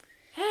like,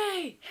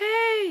 hey,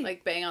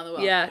 like bang on the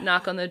wall. Yeah,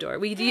 knock on the door.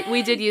 We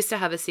did used to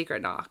have a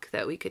secret knock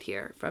that we could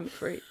hear from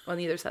on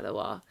either side of the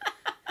wall.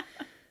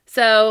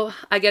 So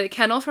I get a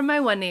kennel from my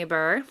one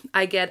neighbor.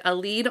 I get a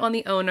lead on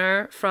the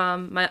owner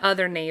from my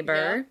other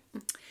neighbor.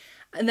 Yeah.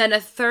 And then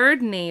a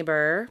third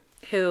neighbor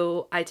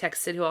who I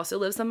texted, who also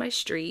lives on my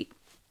street,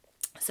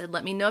 said,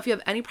 let me know if you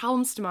have any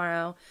problems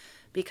tomorrow,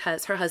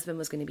 because her husband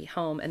was going to be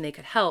home and they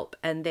could help.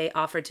 And they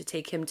offered to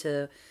take him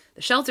to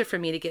the shelter for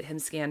me to get him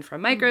scanned for a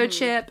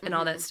microchip and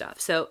all that stuff.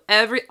 So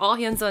all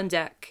hands on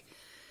deck.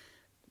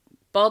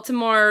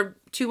 Baltimore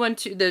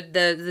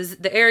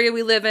 212, the area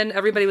we live in,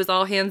 everybody was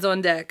all hands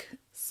on deck.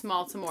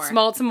 Small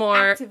to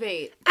more.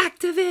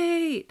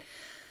 Activate.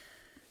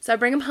 So I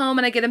bring him home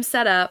and I get him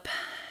set up,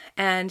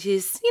 and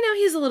he's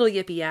a little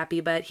yippy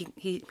yappy, but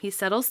he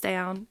settles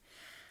down,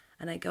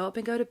 and I go up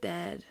and go to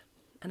bed,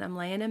 and I'm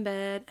laying in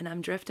bed and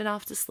I'm drifting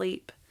off to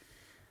sleep,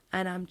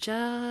 and I'm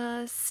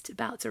just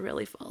about to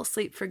really fall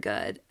asleep for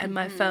good. And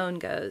my phone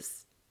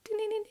goes ding,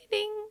 ding, ding, ding,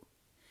 ding.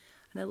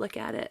 And I look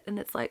at it and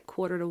it's like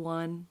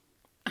 1:45.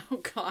 Oh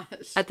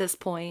gosh. At this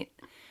point.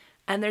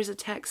 And there's a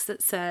text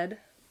that said,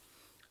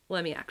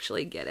 let me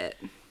actually get it.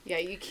 Yeah,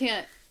 you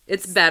can't.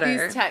 It's better.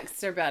 These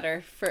texts are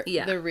better for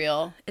the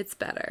real. It's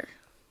better.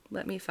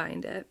 Let me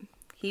find it.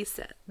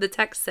 The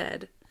text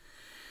said,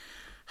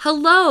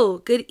 hello,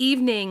 good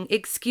evening.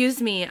 Excuse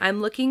me,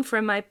 I'm looking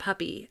for my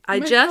puppy. I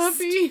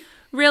just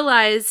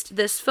realized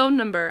this phone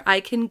number. I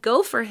can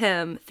go for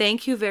him.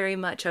 Thank you very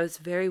much. I was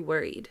very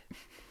worried.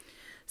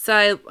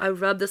 So I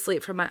rubbed the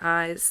sleep from my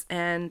eyes,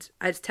 and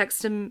I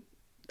texted him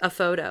a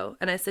photo,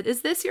 and I said,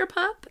 is this your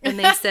pup? And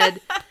they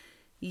said,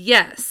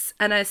 yes.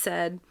 And I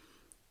said,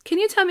 can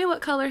you tell me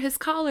what color his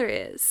collar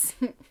is?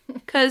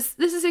 Because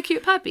this is a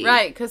cute puppy.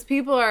 Right, because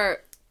people are,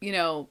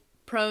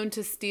 prone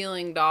to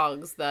stealing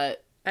dogs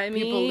that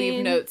people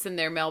leave notes in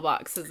their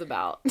mailboxes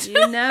about.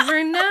 You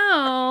never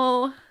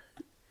know.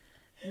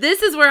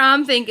 This is where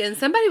I'm thinking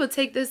somebody will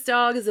take this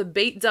dog as a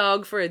bait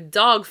dog for a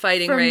dog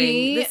fighting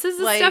ring. This is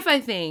the stuff I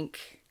think.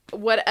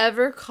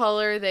 Whatever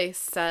color they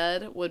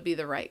said would be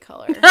the right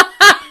color.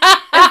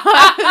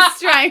 I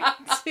was trying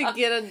to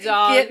get a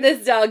dog. Get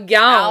this dog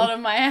gone. Out of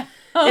my house.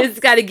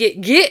 It's got to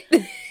get. Gotta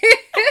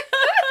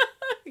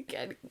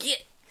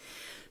get.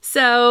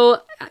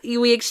 So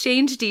we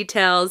exchanged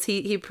details.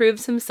 He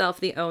proves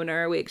himself the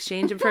owner. We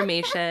exchanged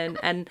information,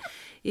 and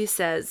he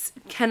says,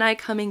 can I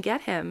come and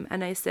get him?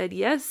 And I said,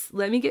 yes,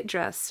 let me get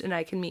dressed and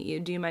I can meet you.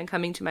 Do you mind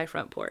coming to my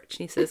front porch?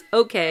 And he says,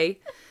 okay.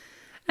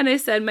 And I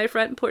said, my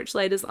front porch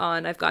light is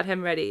on. I've got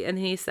him ready. And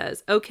he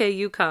says, okay,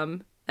 you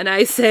come. And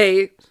I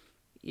say,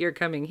 you're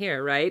coming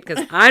here, right?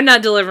 Because I'm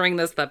not delivering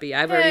this puppy.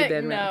 I've already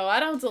been. No, I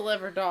don't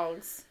deliver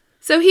dogs.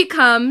 So he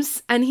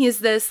comes, and he's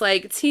this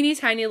teeny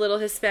tiny little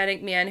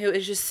Hispanic man who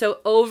is just so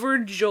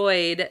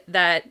overjoyed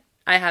that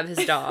I have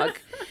his dog.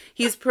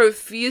 He's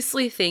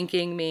profusely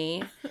thanking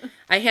me.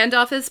 I hand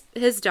off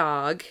his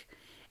dog,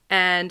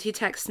 and he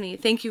texts me,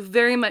 thank you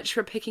very much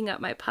for picking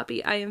up my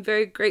puppy. I am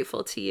very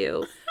grateful to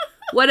you.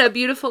 What a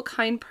beautiful,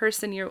 kind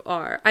person you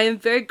are. I am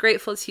very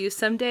grateful to you.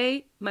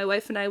 Someday, my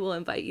wife and I will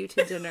invite you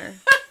to dinner.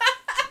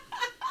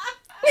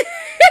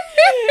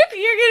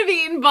 You're going to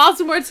be eating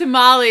Baltimore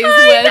tamales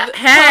with...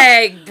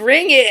 Hey,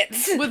 bring it!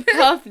 With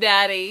Puff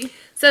Daddy.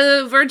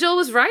 So Virgil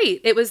was right.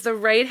 It was the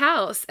right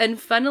house. And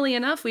funnily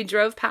enough, we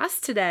drove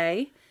past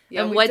today.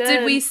 Yeah, and what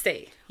did we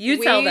see?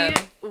 Tell them.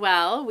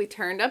 Well, we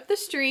turned up the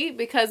street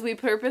because we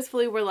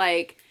purposefully were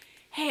like,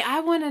 hey,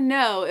 I want to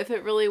know if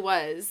it really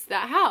was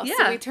that house. Yeah.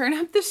 So we turn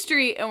up the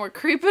street and we're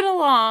creeping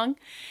along.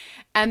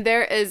 And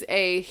there is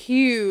a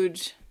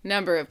huge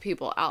number of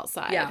people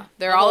outside. Yeah.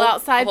 They're all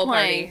outside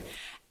playing. Party.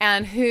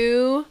 And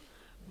who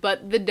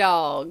but the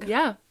dog.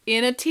 Yeah.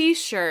 In a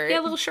t-shirt. Yeah,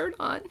 a little shirt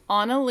on.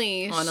 On a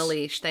leash. On a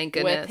leash, thank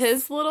goodness. With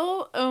his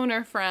little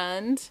owner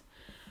friend,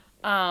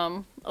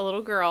 a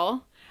little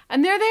girl.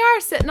 And there they are,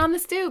 sitting on the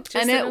stoop.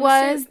 And it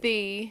was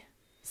the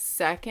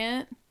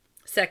second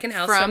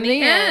house from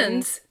the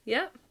end.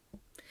 Yep.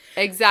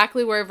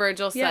 Exactly where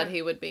Virgil said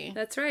he would be.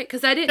 That's right.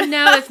 Because I didn't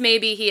know if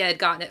maybe he had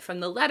gotten it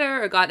from the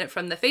letter or gotten it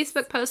from the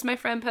Facebook post my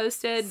friend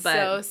posted. But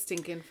so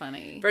stinking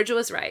funny. Virgil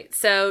was right.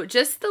 So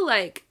just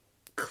the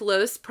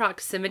close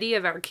proximity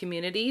of our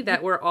community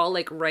that we're all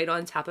right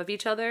on top of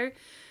each other.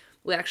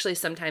 We actually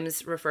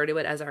sometimes refer to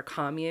it as our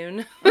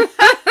commune.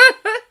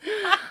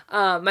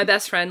 My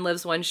best friend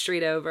lives one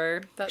street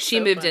over.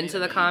 She moved into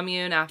the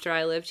commune after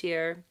I lived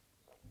here.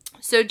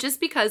 So just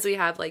because we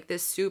have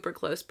this super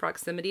close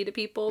proximity to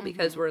people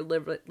because we're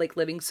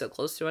living so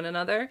close to one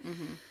another,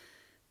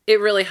 it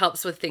really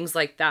helps with things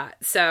like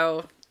that.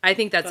 So I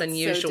think that's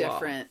unusual. So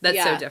different.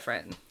 That's so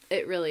different.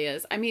 It really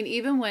is. I mean,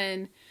 even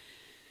when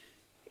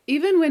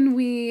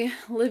we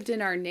lived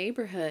in our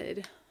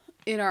neighborhood,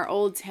 in our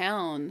old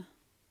town,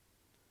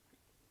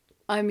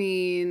 I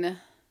mean,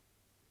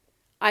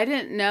 I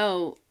didn't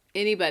know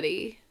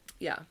anybody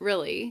Yeah.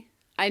 Really.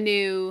 I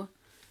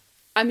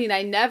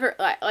never,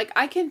 like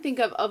I can think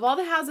of all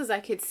the houses I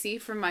could see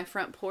from my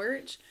front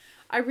porch,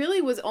 I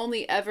really was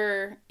only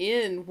ever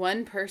in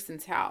one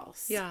person's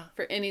house. Yeah.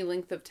 For any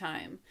length of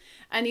time.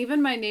 And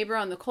even my neighbor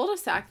on the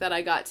cul-de-sac that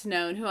I got to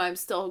know and who I'm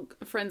still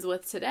friends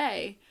with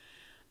today,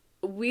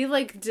 we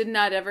like did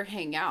not ever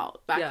hang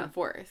out back and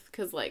forth.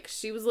 Because like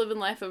she was living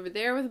life over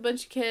there with a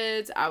bunch of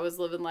kids. I was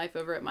living life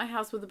over at my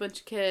house with a bunch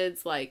of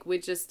kids. Like we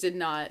just did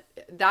not,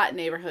 that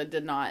neighborhood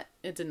did not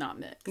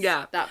mix.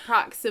 Yeah.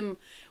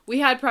 We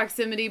had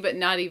proximity, but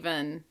not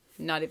even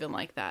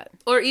like that.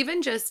 Or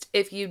even just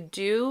if you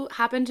do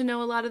happen to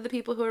know a lot of the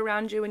people who are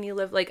around you when you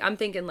live, like I'm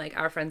thinking like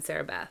our friend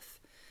Sarah Beth.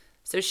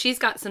 So she's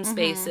got some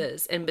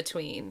spaces in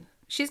between.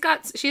 She's a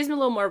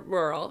little more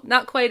rural.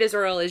 Not quite as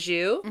rural as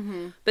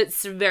you, but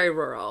it's very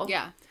rural.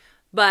 Yeah.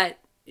 But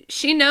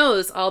she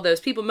knows all those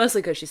people,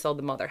 mostly because she sold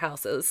them all their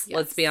houses. Yes,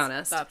 let's be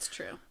honest. That's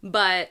true.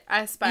 But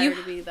I aspire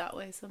to be that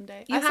way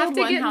someday. You have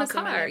to get in the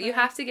car. You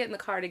have to get in the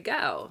car to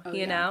go,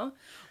 you know?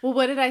 Well,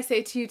 what did I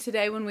say to you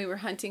today when we were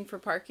hunting for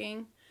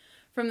parking?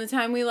 From the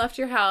time we left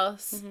your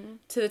house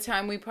to the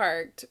time we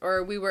parked,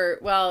 or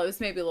it was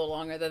maybe a little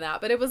longer than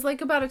that, but it was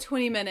like about a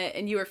 20-minute,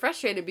 and you were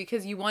frustrated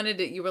because you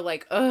wanted it. You were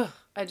like, ugh,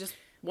 I just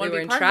want to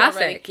be parked already.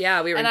 Traffic.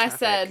 Yeah, we were in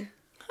traffic. And I said,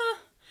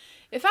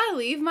 if I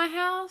leave my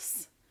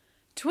house,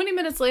 20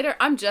 minutes later,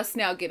 I'm just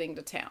now getting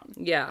to town.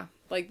 Yeah.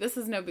 Like, this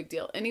is no big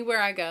deal.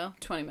 Anywhere I go,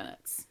 20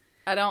 minutes.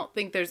 I don't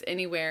think there's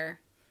anywhere,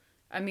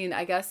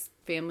 I guess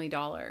Family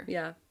Dollar.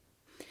 Yeah.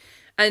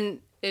 And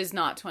is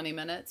not 20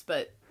 minutes,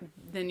 but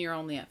then you're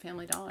only at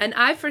Family Dollar. And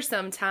I, for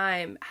some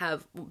time,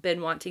 have been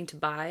wanting to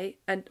buy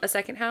a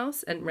second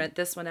house and rent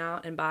this one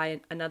out and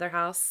buy another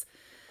house.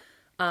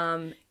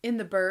 In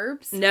the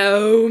burbs?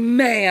 No,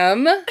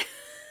 ma'am.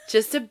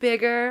 Just a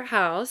bigger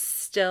house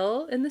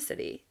still in the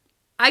city.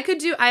 I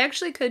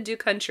actually could do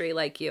country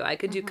like you. I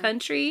could do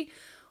country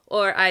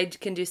or I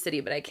can do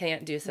city, but I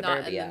can't do suburbia.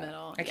 Not in the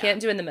middle. I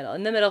can't do in the middle.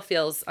 In the middle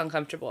feels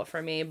uncomfortable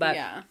for me, but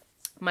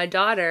my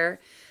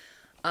daughter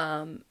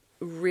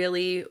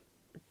really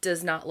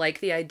does not like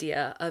the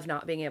idea of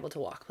not being able to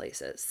walk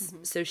places.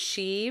 So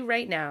she,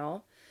 right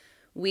now,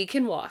 we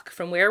can walk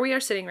from where we are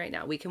sitting right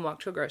now. We can walk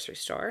to a grocery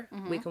store.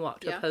 We can walk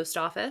to a post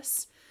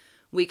office.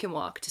 We can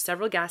walk to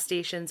several gas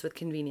stations with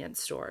convenience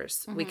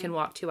stores. We can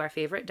walk to our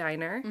favorite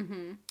diner.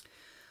 Do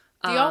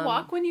y'all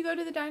walk when you go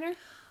to the diner?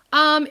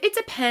 It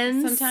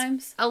depends.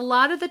 Sometimes. A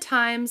lot of the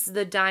times,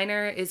 the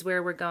diner is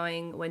where we're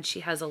going when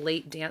she has a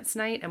late dance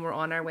night and we're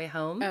on our way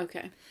home.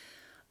 Okay.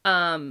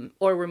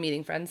 Or we're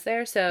meeting friends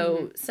there.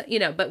 So,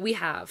 but we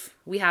have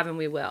and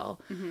we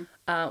will.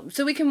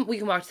 So we can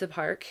walk to the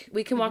park.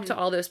 We can walk to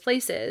all those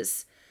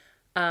places.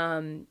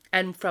 And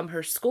from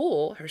her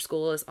school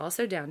is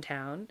also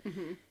downtown.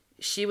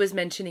 She was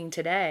mentioning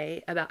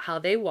today about how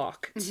they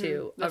walk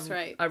to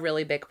a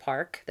really big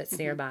park that's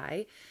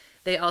nearby.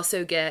 They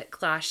also get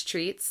class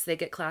treats. They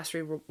get class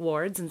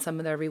rewards, and some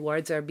of their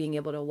rewards are being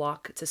able to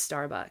walk to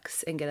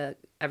Starbucks and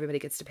everybody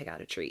gets to pick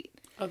out a treat.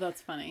 Oh,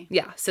 that's funny.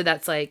 Yeah, so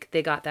that's like,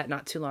 they got that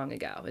not too long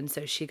ago. And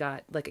so she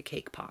got like a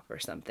cake pop or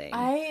something.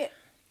 I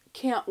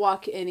can't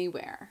walk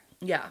anywhere.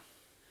 Yeah.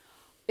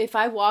 If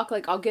I walk,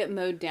 like, I'll get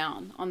mowed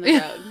down on the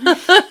road.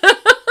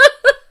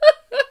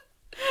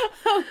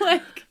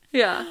 Like,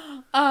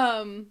 yeah.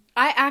 I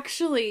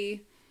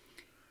actually,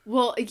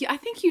 well, I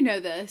think you know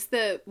this,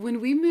 that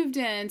when we moved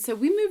in, so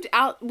we moved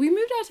out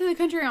to the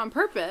country on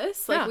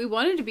purpose. Like, we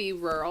wanted to be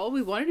rural.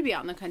 We wanted to be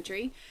out in the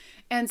country.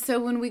 And so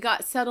when we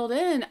got settled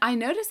in, I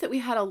noticed that we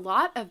had a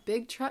lot of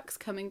big trucks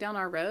coming down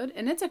our road,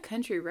 and it's a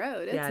country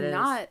road.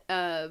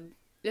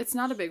 It's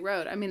not a big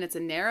road. I mean, it's a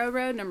narrow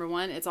road, number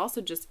one. It's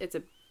also just,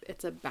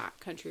 it's a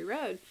back country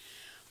road.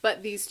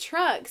 But these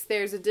trucks,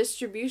 there's a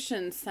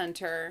distribution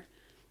center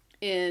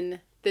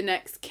in the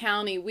next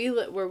county.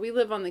 Where we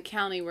live on the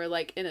county, we're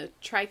like in a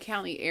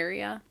tri-county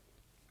area.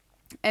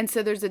 And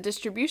so there's a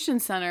distribution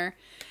center,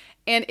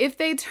 and if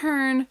they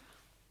turn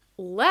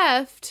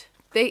left,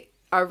 they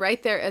are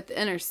right there at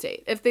the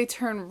interstate. If they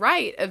turn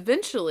right,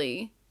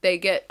 eventually they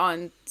get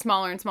on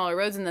smaller and smaller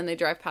roads, and then they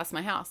drive past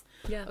my house.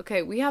 Yeah.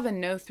 Okay, we have a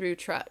no through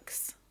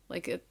trucks.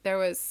 Like, there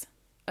was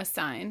a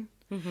sign,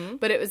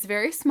 but it was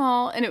very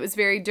small and it was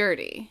very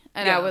dirty.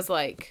 And I was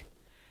like,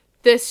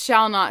 this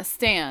shall not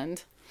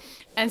stand.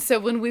 And so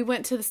when we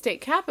went to the state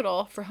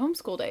capitol for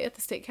homeschool day at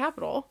the state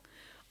capitol,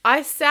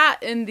 I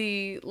sat in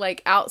the,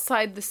 like,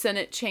 outside the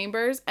Senate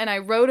chambers, and I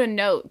wrote a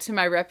note to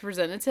my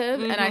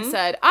representative, and I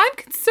said, I'm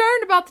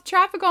concerned about the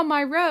traffic on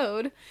my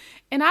road,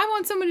 and I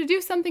want someone to do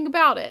something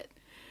about it.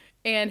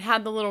 And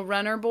had the little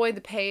runner boy,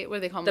 the page, what do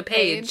they call him? The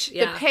page,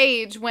 The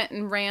page went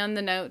and ran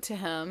the note to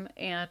him,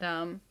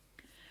 and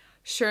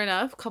sure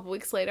enough, a couple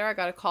weeks later, I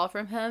got a call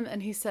from him,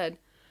 and he said,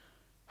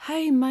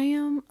 hey,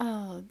 ma'am,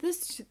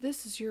 this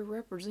is your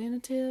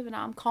representative, and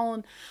I'm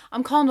calling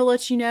to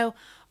let you know,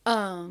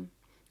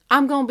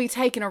 I'm going to be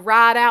taking a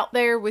ride out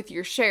there with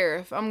your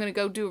sheriff. I'm going to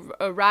go do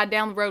a ride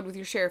down the road with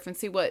your sheriff and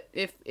see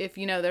if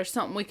there's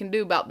something we can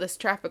do about this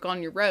traffic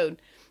on your road.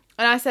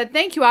 And I said,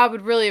 thank you. I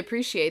would really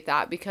appreciate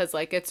that because,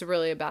 like, it's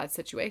really a bad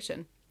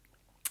situation.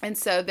 And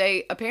so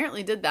they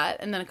apparently did that.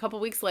 And then a couple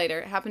weeks later,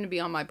 it happened to be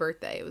on my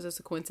birthday. It was just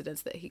a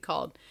coincidence that he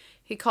called.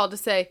 He called to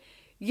say,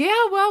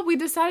 yeah, well, we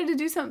decided to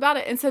do something about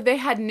it. And so they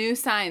had new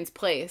signs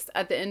placed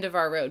at the end of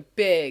our road.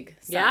 Big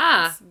signs.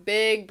 Yeah.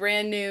 Big,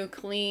 brand new,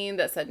 clean,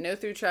 that said no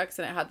through trucks.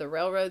 And it had the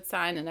railroad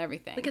sign and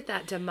everything. Look at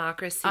that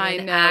democracy I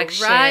in know,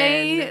 action.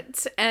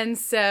 right? And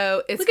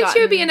so it's Look at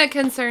you being a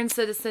concerned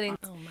citizen.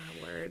 Oh,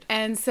 my word.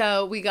 And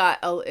so it got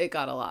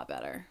a lot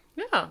better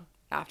Yeah.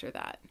 after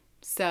that.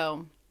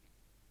 So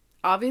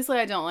obviously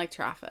I don't like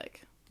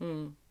traffic.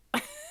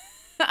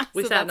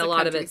 We So sat in that's a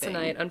lot of country it thing.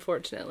 tonight,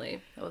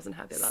 unfortunately. I wasn't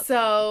happy about that.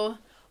 So,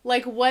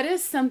 like, what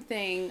is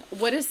something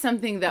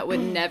that would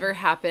never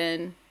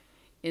happen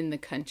in the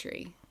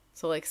country?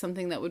 So, like,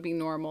 something that would be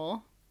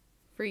normal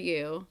for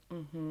you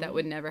that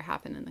would never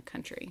happen in the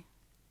country.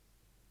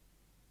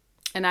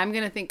 And I'm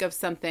going to think of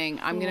something.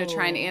 I'm going to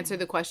try and answer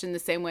the question the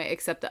same way,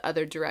 except the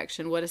other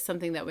direction. What is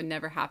something that would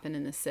never happen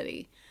in the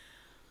city?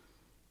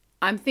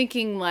 I'm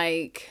thinking,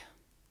 like,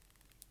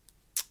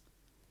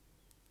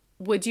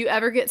 would you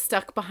ever get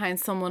stuck behind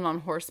someone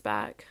on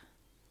horseback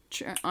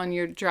on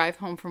your drive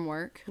home from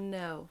work?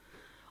 No.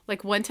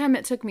 Like, one time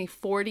it took me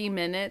 40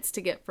 minutes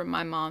to get from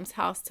my mom's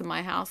house to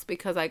my house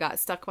because I got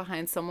stuck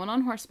behind someone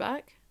on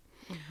horseback.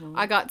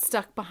 I got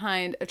stuck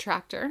behind a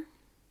tractor.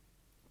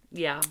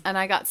 Yeah. And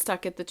I got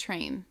stuck at the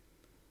train.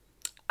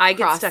 I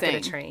get stuck at a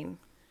crossing. train.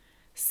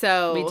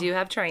 So We do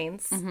have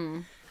trains.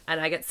 And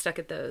I get stuck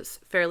at those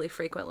fairly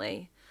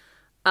frequently.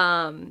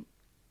 But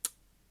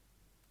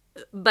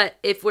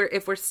if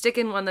we're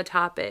sticking on the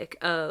topic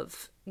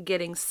of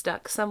getting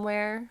stuck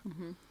somewhere,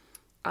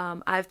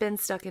 I've been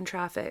stuck in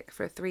traffic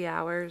for 3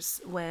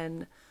 hours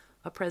when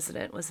a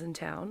president was in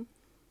town,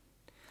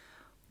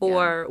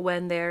 or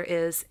when there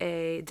is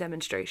a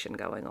demonstration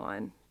going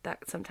on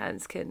that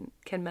sometimes can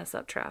mess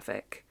up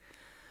traffic.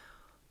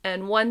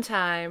 And one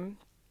time,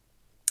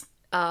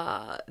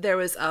 there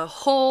was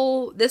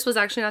this was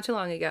actually not too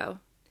long ago.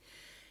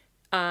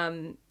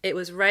 It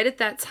was right at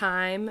that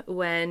time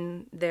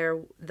when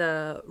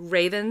the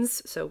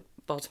Ravens, so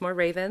Baltimore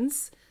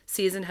Ravens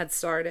season had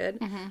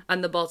started,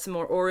 and the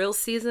Baltimore Orioles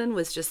season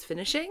was just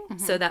finishing.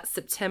 So that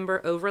September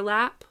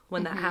overlap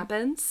when that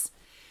happens.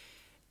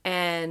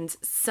 And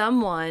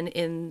someone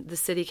in the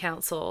city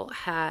council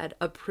had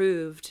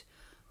approved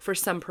for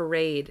some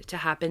parade to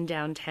happen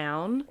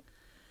downtown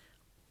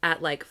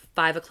at like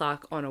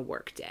 5:00 on a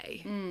work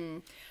day.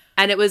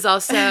 And it was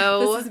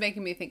also this is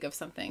making me think of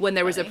something. when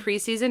there was a funny.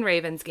 preseason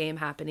Ravens game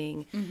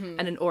happening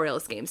and an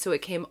Orioles game. So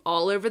it came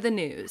all over the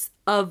news.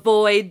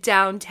 Avoid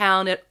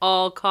downtown at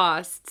all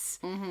costs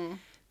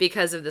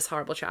because of this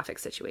horrible traffic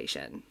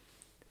situation.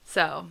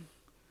 So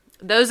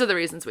those are the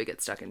reasons we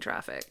get stuck in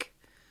traffic.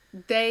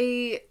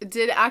 They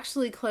did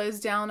actually close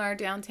down our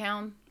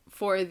downtown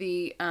for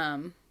the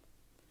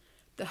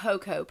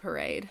HOCO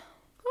parade.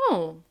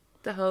 Oh,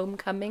 the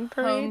homecoming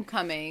parade?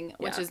 Homecoming,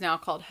 which Yeah. is now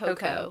called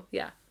HOCO.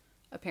 Yeah.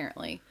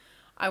 Apparently.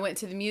 I went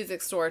to the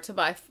music store to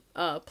buy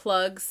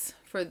plugs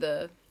for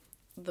the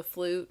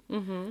flute.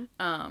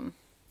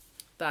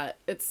 That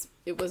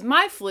it was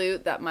my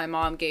flute that my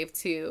mom gave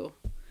to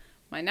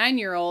my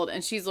 9-year-old,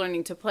 and she's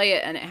learning to play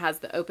it, and it has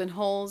the open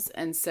holes,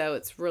 and so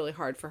it's really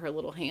hard for her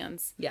little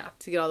hands Yeah.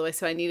 to get all the way.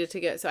 So I needed to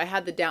get, so I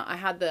had the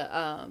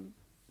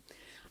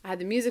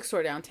music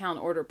store downtown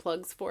order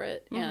plugs for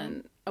it,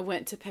 and I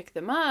went to pick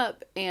them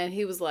up, and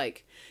he was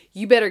like,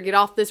 you better get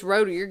off this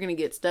road or you're going to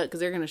get stuck because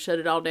they're going to shut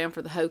it all down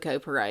for the HOCO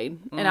parade.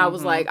 And I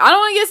was like, I don't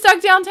want to get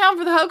stuck downtown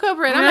for the HOCO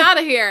parade. I'm out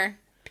of here.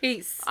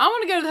 Peace. I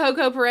want to go to the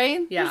HOCO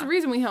parade. Yeah. There's a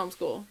reason we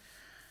homeschool.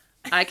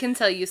 I can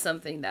tell you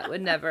something that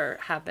would never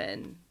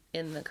happen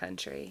in the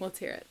country. Let's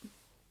hear it.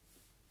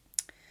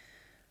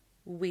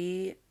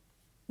 We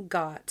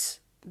got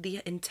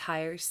the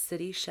entire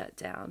city shut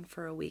down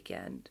for a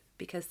weekend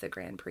because the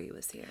Grand Prix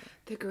was here.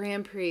 The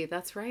Grand Prix.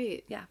 That's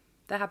right. Yeah,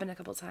 that happened a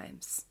couple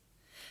times.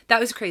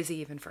 That was crazy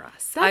even for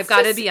us. That's I've got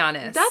to just- be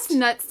honest. That's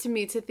nuts to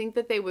me to think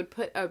that they would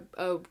put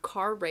a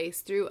car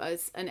race through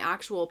an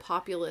actual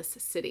populous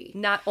city.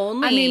 Not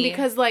only... I mean,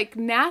 because like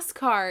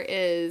NASCAR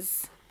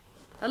is...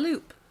 a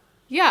loop.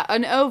 Yeah,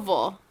 an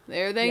oval.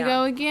 There they Yeah.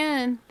 go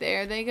again.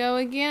 There they go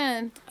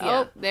again.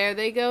 Yeah. Oh, there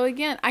they go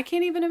again. I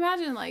can't even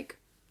imagine, like,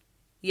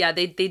 Yeah,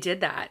 they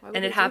did that. would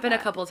And they it do happened a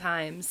that? couple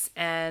times.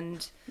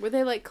 And were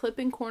they, like,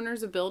 clipping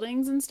corners of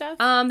buildings and stuff?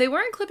 they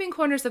weren't clipping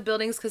corners of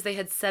buildings because they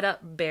had set up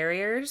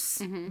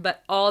barriers.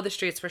 But all the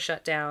streets were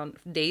shut down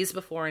days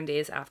before and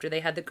days after. They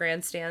had the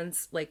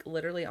grandstands, like,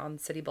 literally on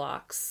city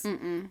blocks.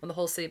 On the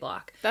whole city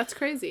block. That's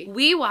crazy.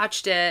 We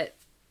watched it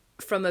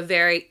from a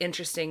very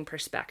interesting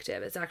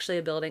perspective. It's actually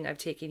a building I've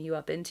taken you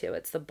up into.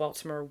 It's the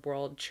Baltimore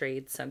World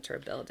Trade Center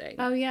building.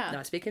 Oh, yeah.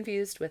 Not to be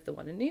confused with the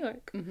one in New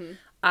York.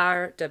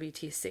 Our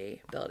WTC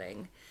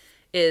building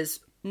is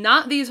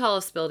not the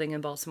tallest building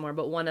in Baltimore,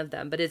 but one of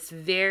them. But it's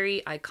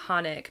very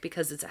iconic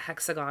because it's a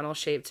hexagonal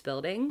shaped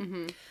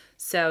building.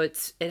 So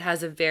it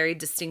has a very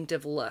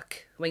distinctive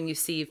look when you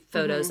see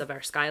photos of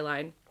our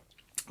skyline.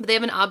 But they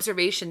have an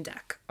observation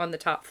deck on the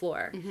top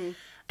floor.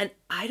 And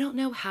I don't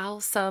know how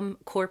some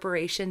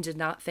corporation did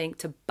not think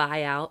to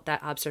buy out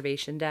that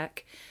observation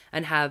deck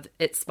and have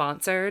it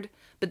sponsored,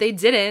 but they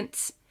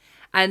didn't.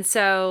 And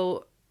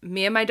so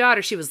me and my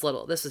daughter, she was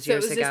little. This was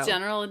years ago. So it was just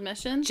general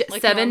admission?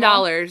 Like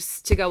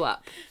 $7 to go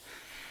up.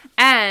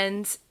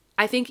 And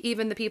I think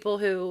even the people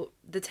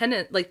the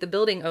tenant, like the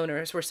building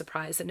owners, were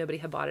surprised that nobody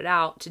had bought it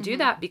out to do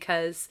that,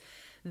 because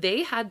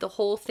they had the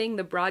whole thing,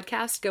 the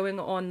broadcast going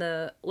on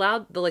the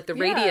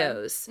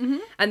radios. Mm-hmm.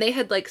 And they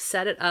had like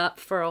set it up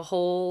for a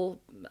whole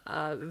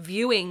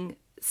viewing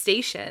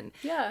station.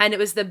 Yeah. And it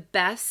was the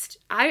best.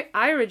 I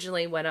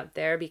originally went up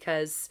there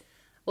because,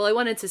 well, I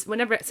wanted to,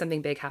 whenever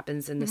something big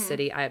happens in the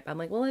city, I'm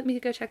like, well, let me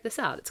go check this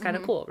out. It's kind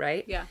of cool,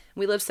 right? Yeah.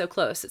 We live so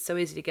close. It's so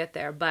easy to get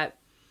there. But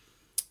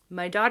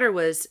my daughter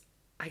was,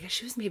 I guess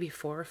she was maybe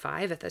 4 or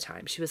 5 at the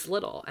time. She was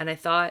little. And I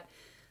thought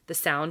the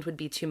sound would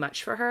be too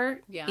much for her.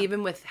 Yeah.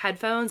 Even with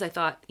headphones, I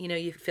thought,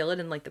 you feel it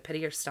in like the pit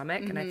of your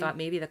stomach. And I thought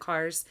maybe the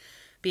cars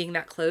being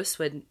that close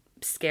would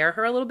scare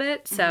her a little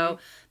bit. So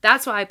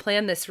that's why I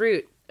planned this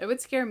route. It would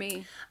scare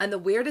me. And the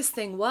weirdest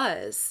thing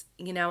was,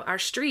 our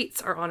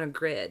streets are on a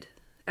grid.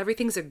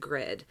 Everything's a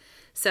grid.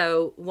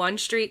 So one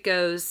street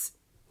goes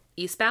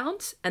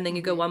eastbound, and then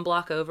you go one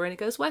block over and it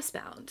goes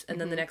westbound.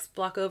 And then the next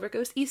block over it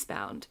goes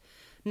eastbound.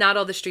 Not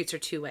all the streets are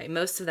two-way.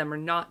 Most of them are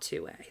not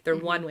two-way. They're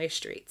one-way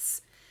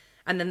streets.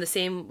 And then the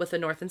same with the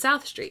north and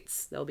south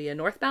streets. There'll be a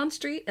northbound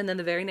street, and then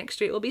the very next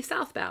street will be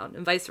southbound,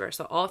 and vice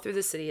versa. All through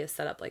the city is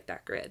set up like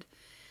that grid.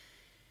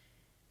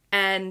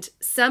 And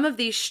some of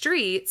these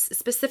streets,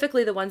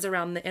 specifically the ones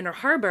around the Inner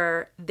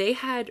Harbor, they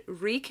had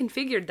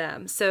reconfigured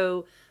them.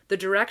 So the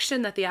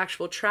direction that the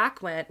actual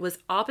track went was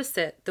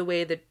opposite the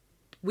way that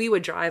we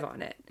would drive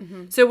on it.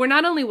 Mm-hmm. So we're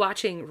not only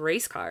watching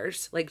race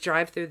cars, like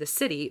drive through the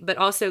city, but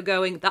also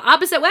going the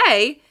opposite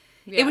way.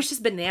 Yeah. It was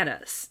just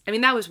bananas. I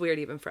mean, that was weird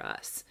even for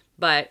us.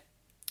 But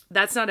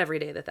that's not every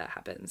day that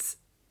happens.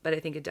 But I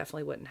think it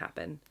definitely wouldn't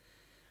happen.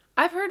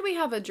 I've heard we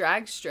have a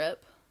drag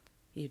strip.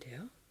 You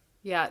do?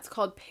 Yeah, it's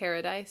called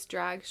Paradise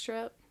Drag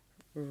Strip.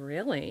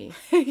 Really?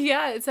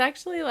 Yeah, it's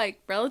actually like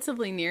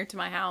relatively near to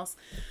my house.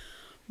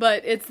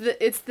 But it's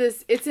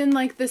in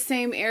like the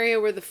same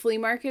area where the flea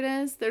market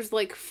is. There's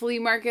like flea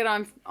market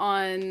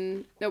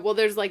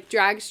there's like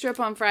drag strip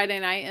on Friday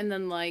night, and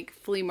then like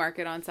flea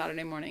market on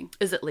Saturday morning.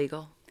 Is it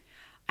legal?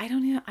 I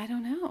don't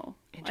know.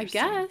 I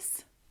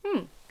guess.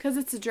 Because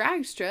it's a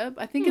drag strip.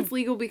 I think it's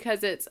legal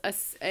because it's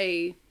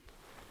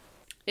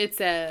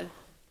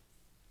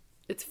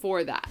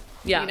for that.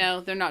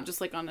 Yeah. They're not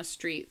just like on a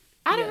street.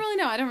 I don't really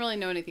know. I don't really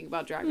know anything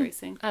about drag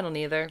racing. I don't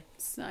either.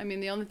 So, I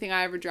mean, the only thing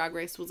I ever drag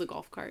raced was a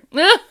golf cart.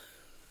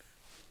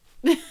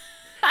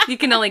 You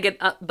can only get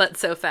up but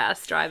so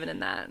fast driving in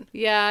that.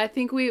 Yeah, I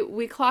think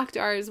we clocked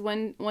ours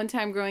one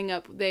time growing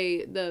up.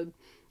 The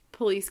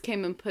police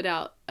came and put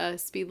out a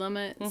speed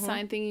limit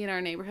sign thingy in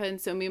our neighborhood, and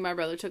so me and my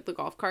brother took the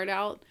golf cart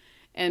out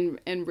and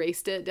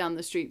raced it down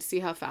the street to see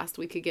how fast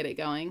we could get it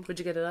going. What'd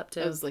you get it up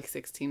to? It was like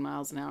 16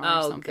 miles an hour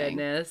or something. Oh,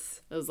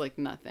 goodness. It was like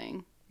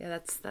nothing. Yeah,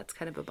 that's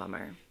kind of a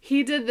bummer.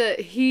 He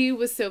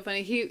was so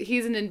funny.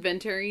 He's an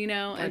inventor,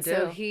 and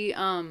so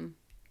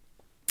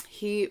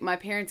my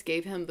parents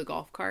gave him the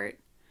golf cart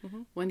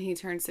when he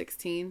turned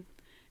 16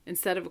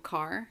 instead of a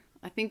car.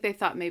 I think they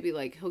thought maybe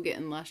like he'll get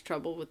in less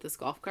trouble with this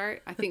golf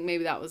cart. I think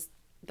maybe that was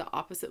the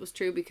opposite was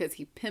true, because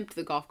he pimped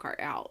the golf cart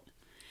out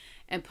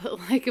and put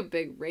like a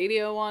big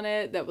radio on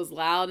it that was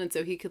loud, and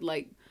so he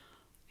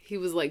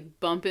was like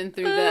bumping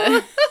through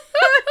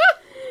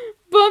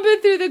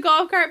the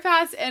golf cart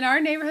paths. And our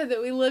neighborhood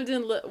that we lived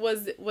in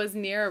was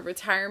near a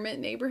retirement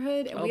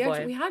neighborhood, and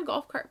we had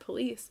golf cart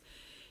police,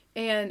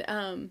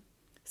 and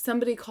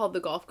somebody called the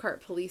golf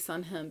cart police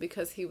on him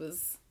because he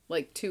was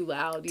like too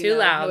loud,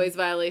 noise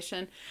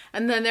violation.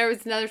 And then there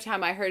was another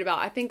time I heard about,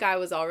 I think I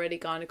was already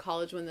gone to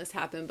college when this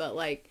happened, but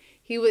like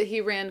he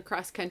ran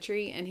cross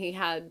country, and he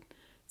had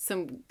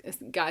some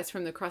guys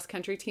from the cross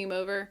country team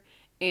over,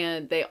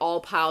 and they all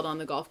piled on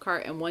the golf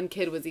cart, and one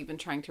kid was even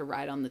trying to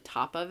ride on the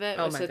top of it.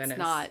 Oh, which my goodness.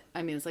 Not,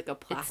 I mean, it's like a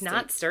plastic. It's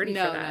not sturdy for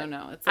that.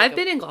 No. It's like I've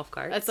been in golf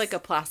carts. It's like a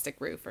plastic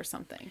roof or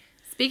something.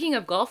 Speaking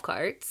of golf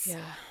carts. Yeah.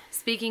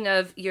 Speaking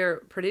of your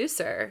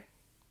producer,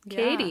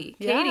 Katie,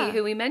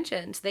 who we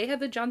mentioned, they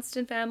have a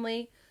Johnston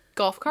family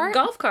golf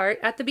cart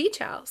at the beach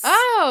house.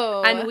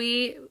 Oh.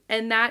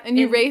 And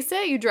you race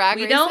it? You drag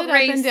race it up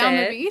and down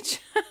the beach?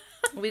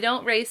 We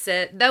don't race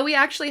it, though we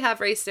actually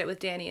have raced it with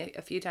Danny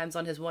a few times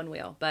on his one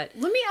wheel, but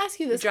let me ask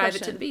you this drive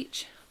question. it to the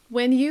beach.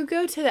 When you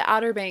go to the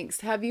Outer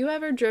Banks, have you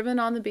ever driven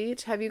on the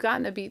beach? Have you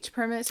gotten a beach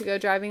permit to go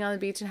driving on the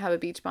beach and have a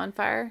beach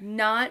bonfire?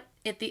 Not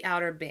at the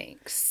Outer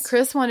Banks.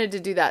 Chris wanted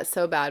to do that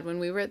so bad. When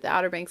we were at the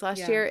Outer Banks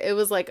last year, it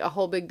was like a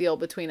whole big deal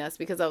between us,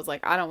 because I was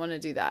like, I don't want to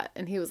do that.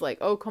 And he was like,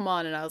 oh, come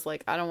on. And I was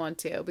like, I don't want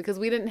to, because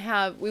we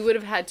would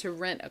have had to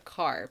rent a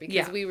car,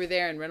 because we were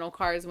there in rental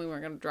cars and we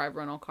weren't going to drive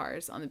rental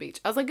cars on the beach.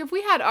 I was like, if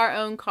we had our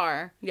own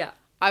car,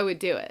 I would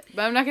do it.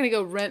 But I'm not going to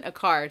go rent a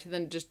car to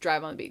then just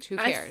drive on the beach. Who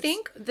cares? I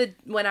think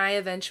when I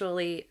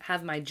eventually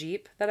have my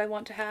Jeep that I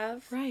want to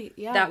have, Right,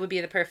 yeah. that would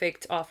be the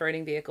perfect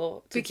off-roading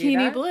vehicle to do Bikini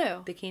that.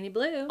 Blue. Bikini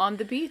Blue. On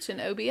the beach in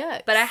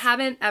OBX. But I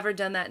haven't ever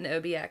done that in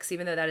OBX,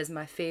 even though that is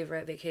my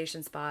favorite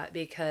vacation spot,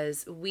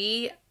 because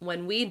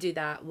when we do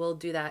that, we'll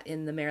do that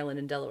in the Maryland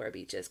and Delaware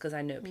beaches, because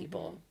I know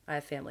people. I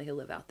have family who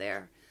live out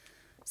there.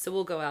 So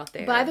we'll go out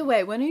there. By the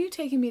way, when are you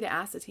taking me to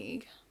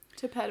Assateague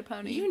to pet a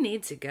pony? You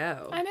need to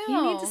go. I know.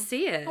 You need to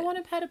see it. I want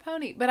to pet a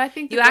pony, but I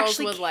think the You girls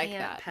actually would can't like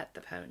that. pet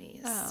the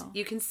ponies. Oh.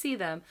 You can see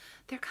them.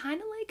 They're kind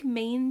of like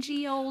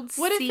mangy old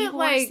What if it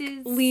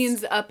seahorses.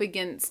 leans up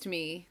against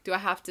me? Do I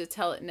have to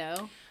tell it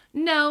no?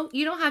 No,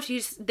 you don't have to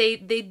use. They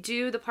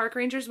do, the park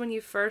rangers, when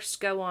you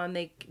first go on,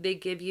 they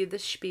give you the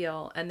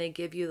spiel and they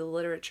give you the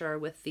literature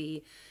with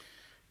the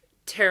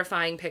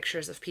terrifying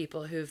pictures of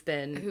people who've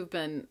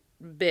been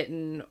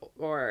bitten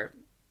or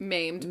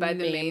maimed by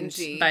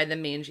the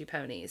mangy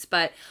ponies.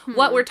 But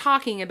what we're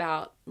talking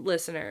about,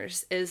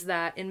 listeners, is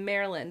that in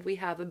Maryland we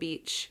have a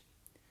beach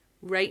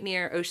right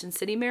near Ocean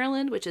City,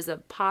 Maryland, which is a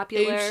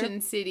popular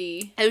Ocean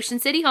City,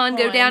 hon.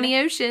 Go down the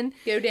ocean.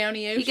 Go down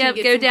the ocean.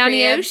 You go down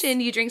the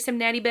ocean. You drink some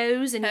natty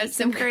bows and eat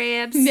some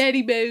crabs.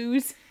 Natty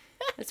bows.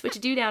 That's what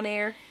you do down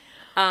there.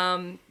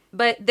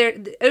 But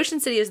the Ocean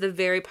City is the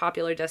very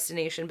popular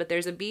destination. But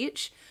there's a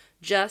beach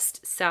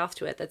just south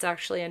to it that's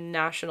actually a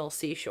national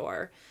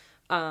seashore.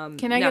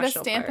 Can I get a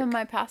stamp in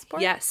my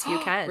passport? Yes, you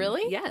can.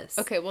 Really? Yes.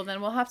 Okay, well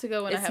then we'll have to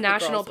go when I it's have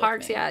national the girls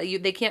parks. with me. Yeah,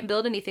 they can't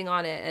build anything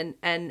on it,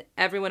 and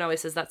everyone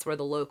always says that's where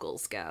the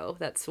locals go.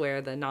 That's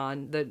where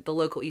the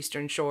local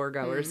Eastern Shore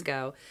goers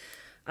go.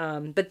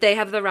 But they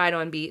have the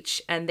Ride-On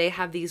Beach, and they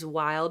have these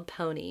wild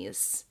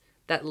ponies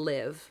that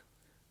live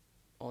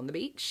on the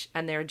beach,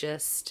 and they're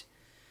just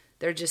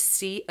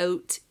sea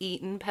oat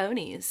eating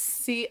ponies.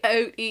 Sea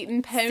oat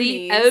eating ponies.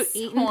 Sea oat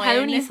eating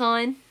ponies,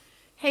 hon.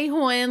 Hey,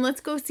 Hoyen,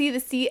 let's go see the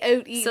sea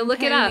oat eating So look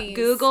ponies. it up.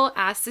 Google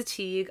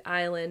Assateague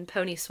Island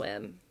Pony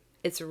Swim.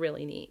 It's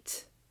really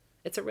neat.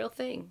 It's a real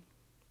thing.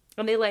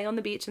 And they lay on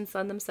the beach and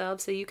sun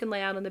themselves, so you can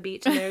lay out on the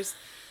beach and there's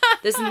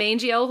this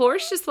mangy old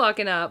horse just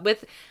walking up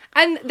with,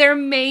 and their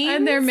manes.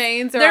 And their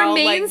manes are all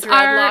like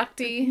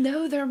dreadlockedy.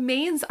 No, their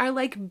manes are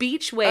like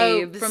beach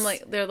waves.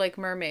 They're like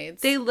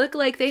mermaids. They look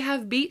like they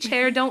have beach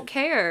hair, don't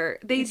care.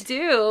 They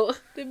do.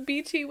 The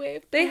beachy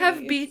wave. They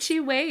have beachy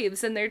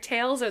waves and their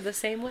tails are the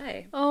same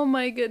way. Oh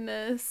my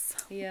goodness.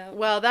 Yeah.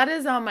 Well, that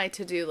is on my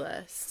to-do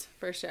list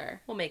for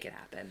sure. We'll make it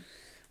happen.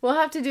 We'll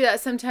have to do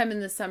that sometime in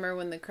the summer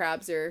when the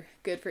crabs are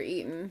good for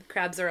eating.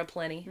 Crabs are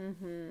aplenty.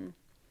 Mm-hmm.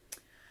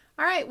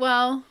 All right,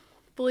 well,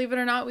 believe it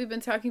or not, we've been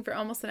talking for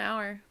almost an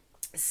hour.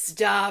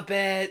 Stop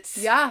it.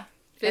 Yeah.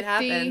 It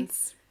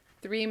happens.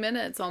 3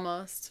 minutes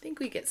almost. I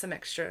think we get some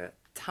extra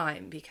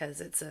time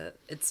because it's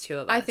two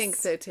of us. I think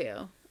so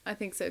too.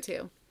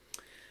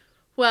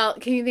 Well,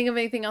 can you think of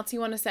anything else you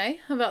want to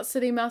say about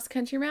City Mouse,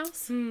 Country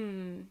Mouse?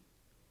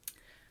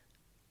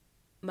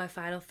 My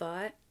final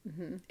thought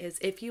is,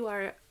 if you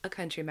are a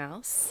country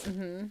mouse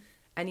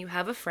and you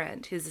have a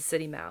friend who's a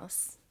city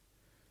mouse,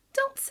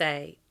 don't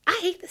say, I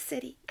hate the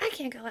city. I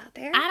can't go out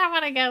there. I don't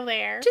want to go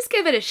there. Just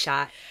give it a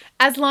shot.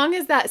 As long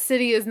as that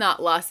city is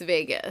not Las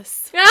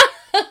Vegas.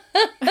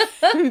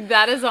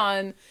 That is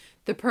on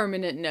the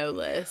permanent no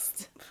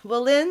list.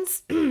 Well,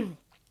 Linz,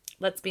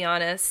 let's be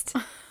honest.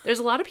 There's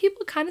a lot of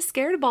people kind of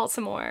scared of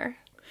Baltimore.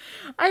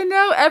 I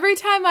know. Every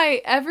time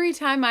I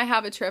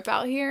have a trip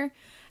out here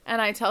and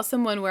I tell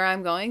someone where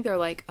I'm going, they're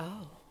like,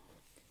 oh,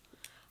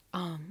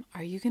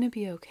 are you going to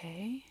be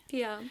okay?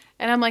 Yeah.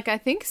 And I'm like, I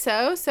think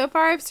so. So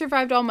far, I've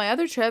survived all my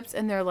other trips.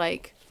 And they're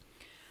like,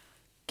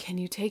 can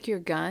you take your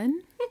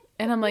gun?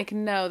 And I'm like,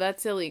 no,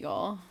 that's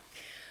illegal.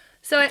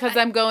 So because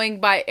I'm going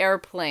by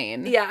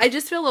airplane. Yeah, I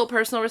just feel a little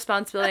personal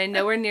responsibility. I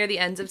know we're near the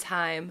ends of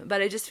time,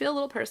 but I just feel a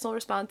little personal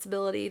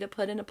responsibility to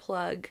put in a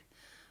plug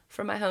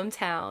for my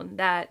hometown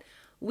that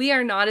we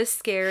are not as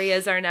scary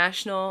as our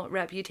national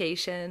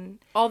reputation.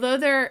 Although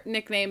their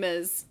nickname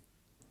is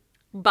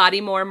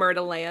Bodymore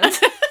Myrtle Land.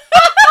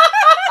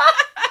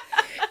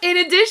 In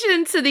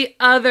addition to the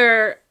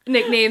other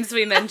nicknames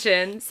we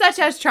mentioned. Such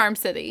as Charm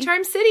City.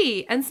 Charm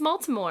City and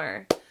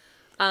Smaltimore.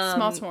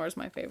 Smaltimore is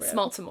my favorite.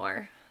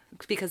 Smaltimore.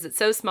 Because it's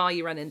so small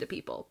you run into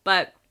people.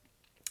 But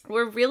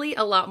we're really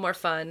a lot more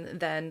fun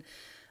than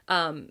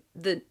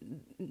the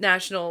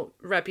national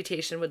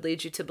reputation would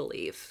lead you to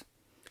believe.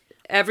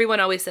 Everyone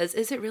always says,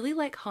 is it really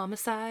like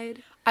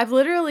Homicide? I've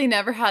literally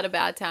never had a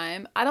bad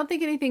time. I don't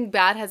think anything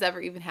bad has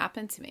ever even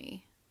happened to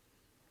me.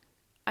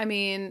 I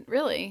mean,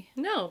 really.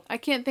 No. I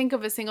can't think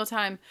of a single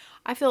time.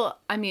 I feel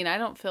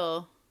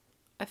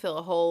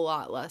a whole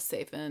lot less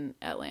safe in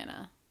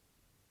Atlanta.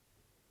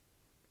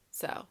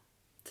 So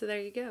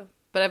there you go.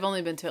 But I've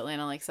only been to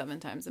Atlanta like 7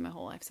 times in my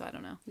whole life, so I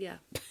don't know. Yeah.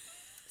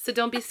 So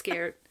don't be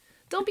scared.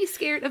 Don't be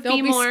scared of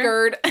Don't be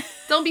scared.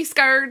 Don't be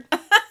scared.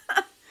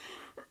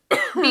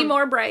 Be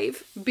more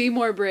brave. Be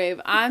more brave.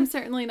 I'm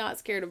certainly not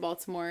scared of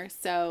Baltimore.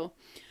 So,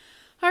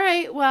 all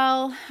right.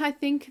 Well, I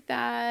think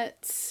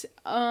that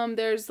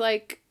there's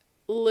like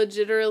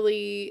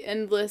legitimately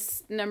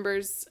endless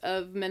numbers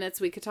of minutes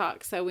we could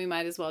talk, so we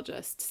might as well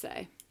just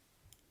say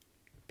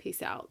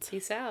peace out.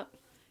 Peace out.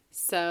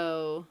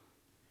 So,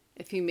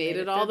 if you made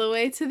it all the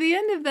way to the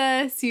end of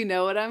this, you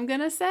know what I'm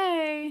going to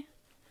say.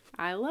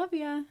 I love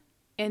ya.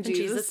 And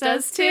Jesus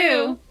does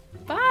too.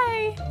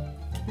 Bye.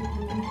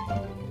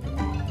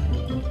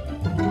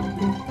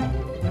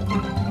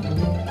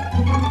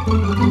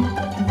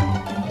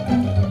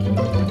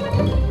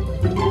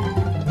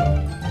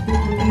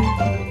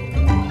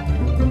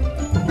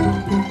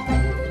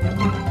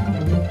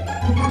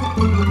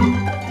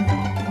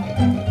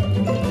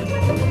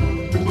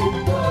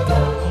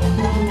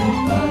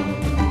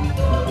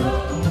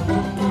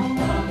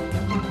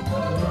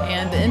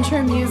 And the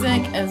intro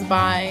music is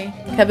by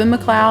Kevin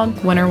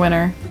MacLeod. Winner,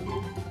 winner.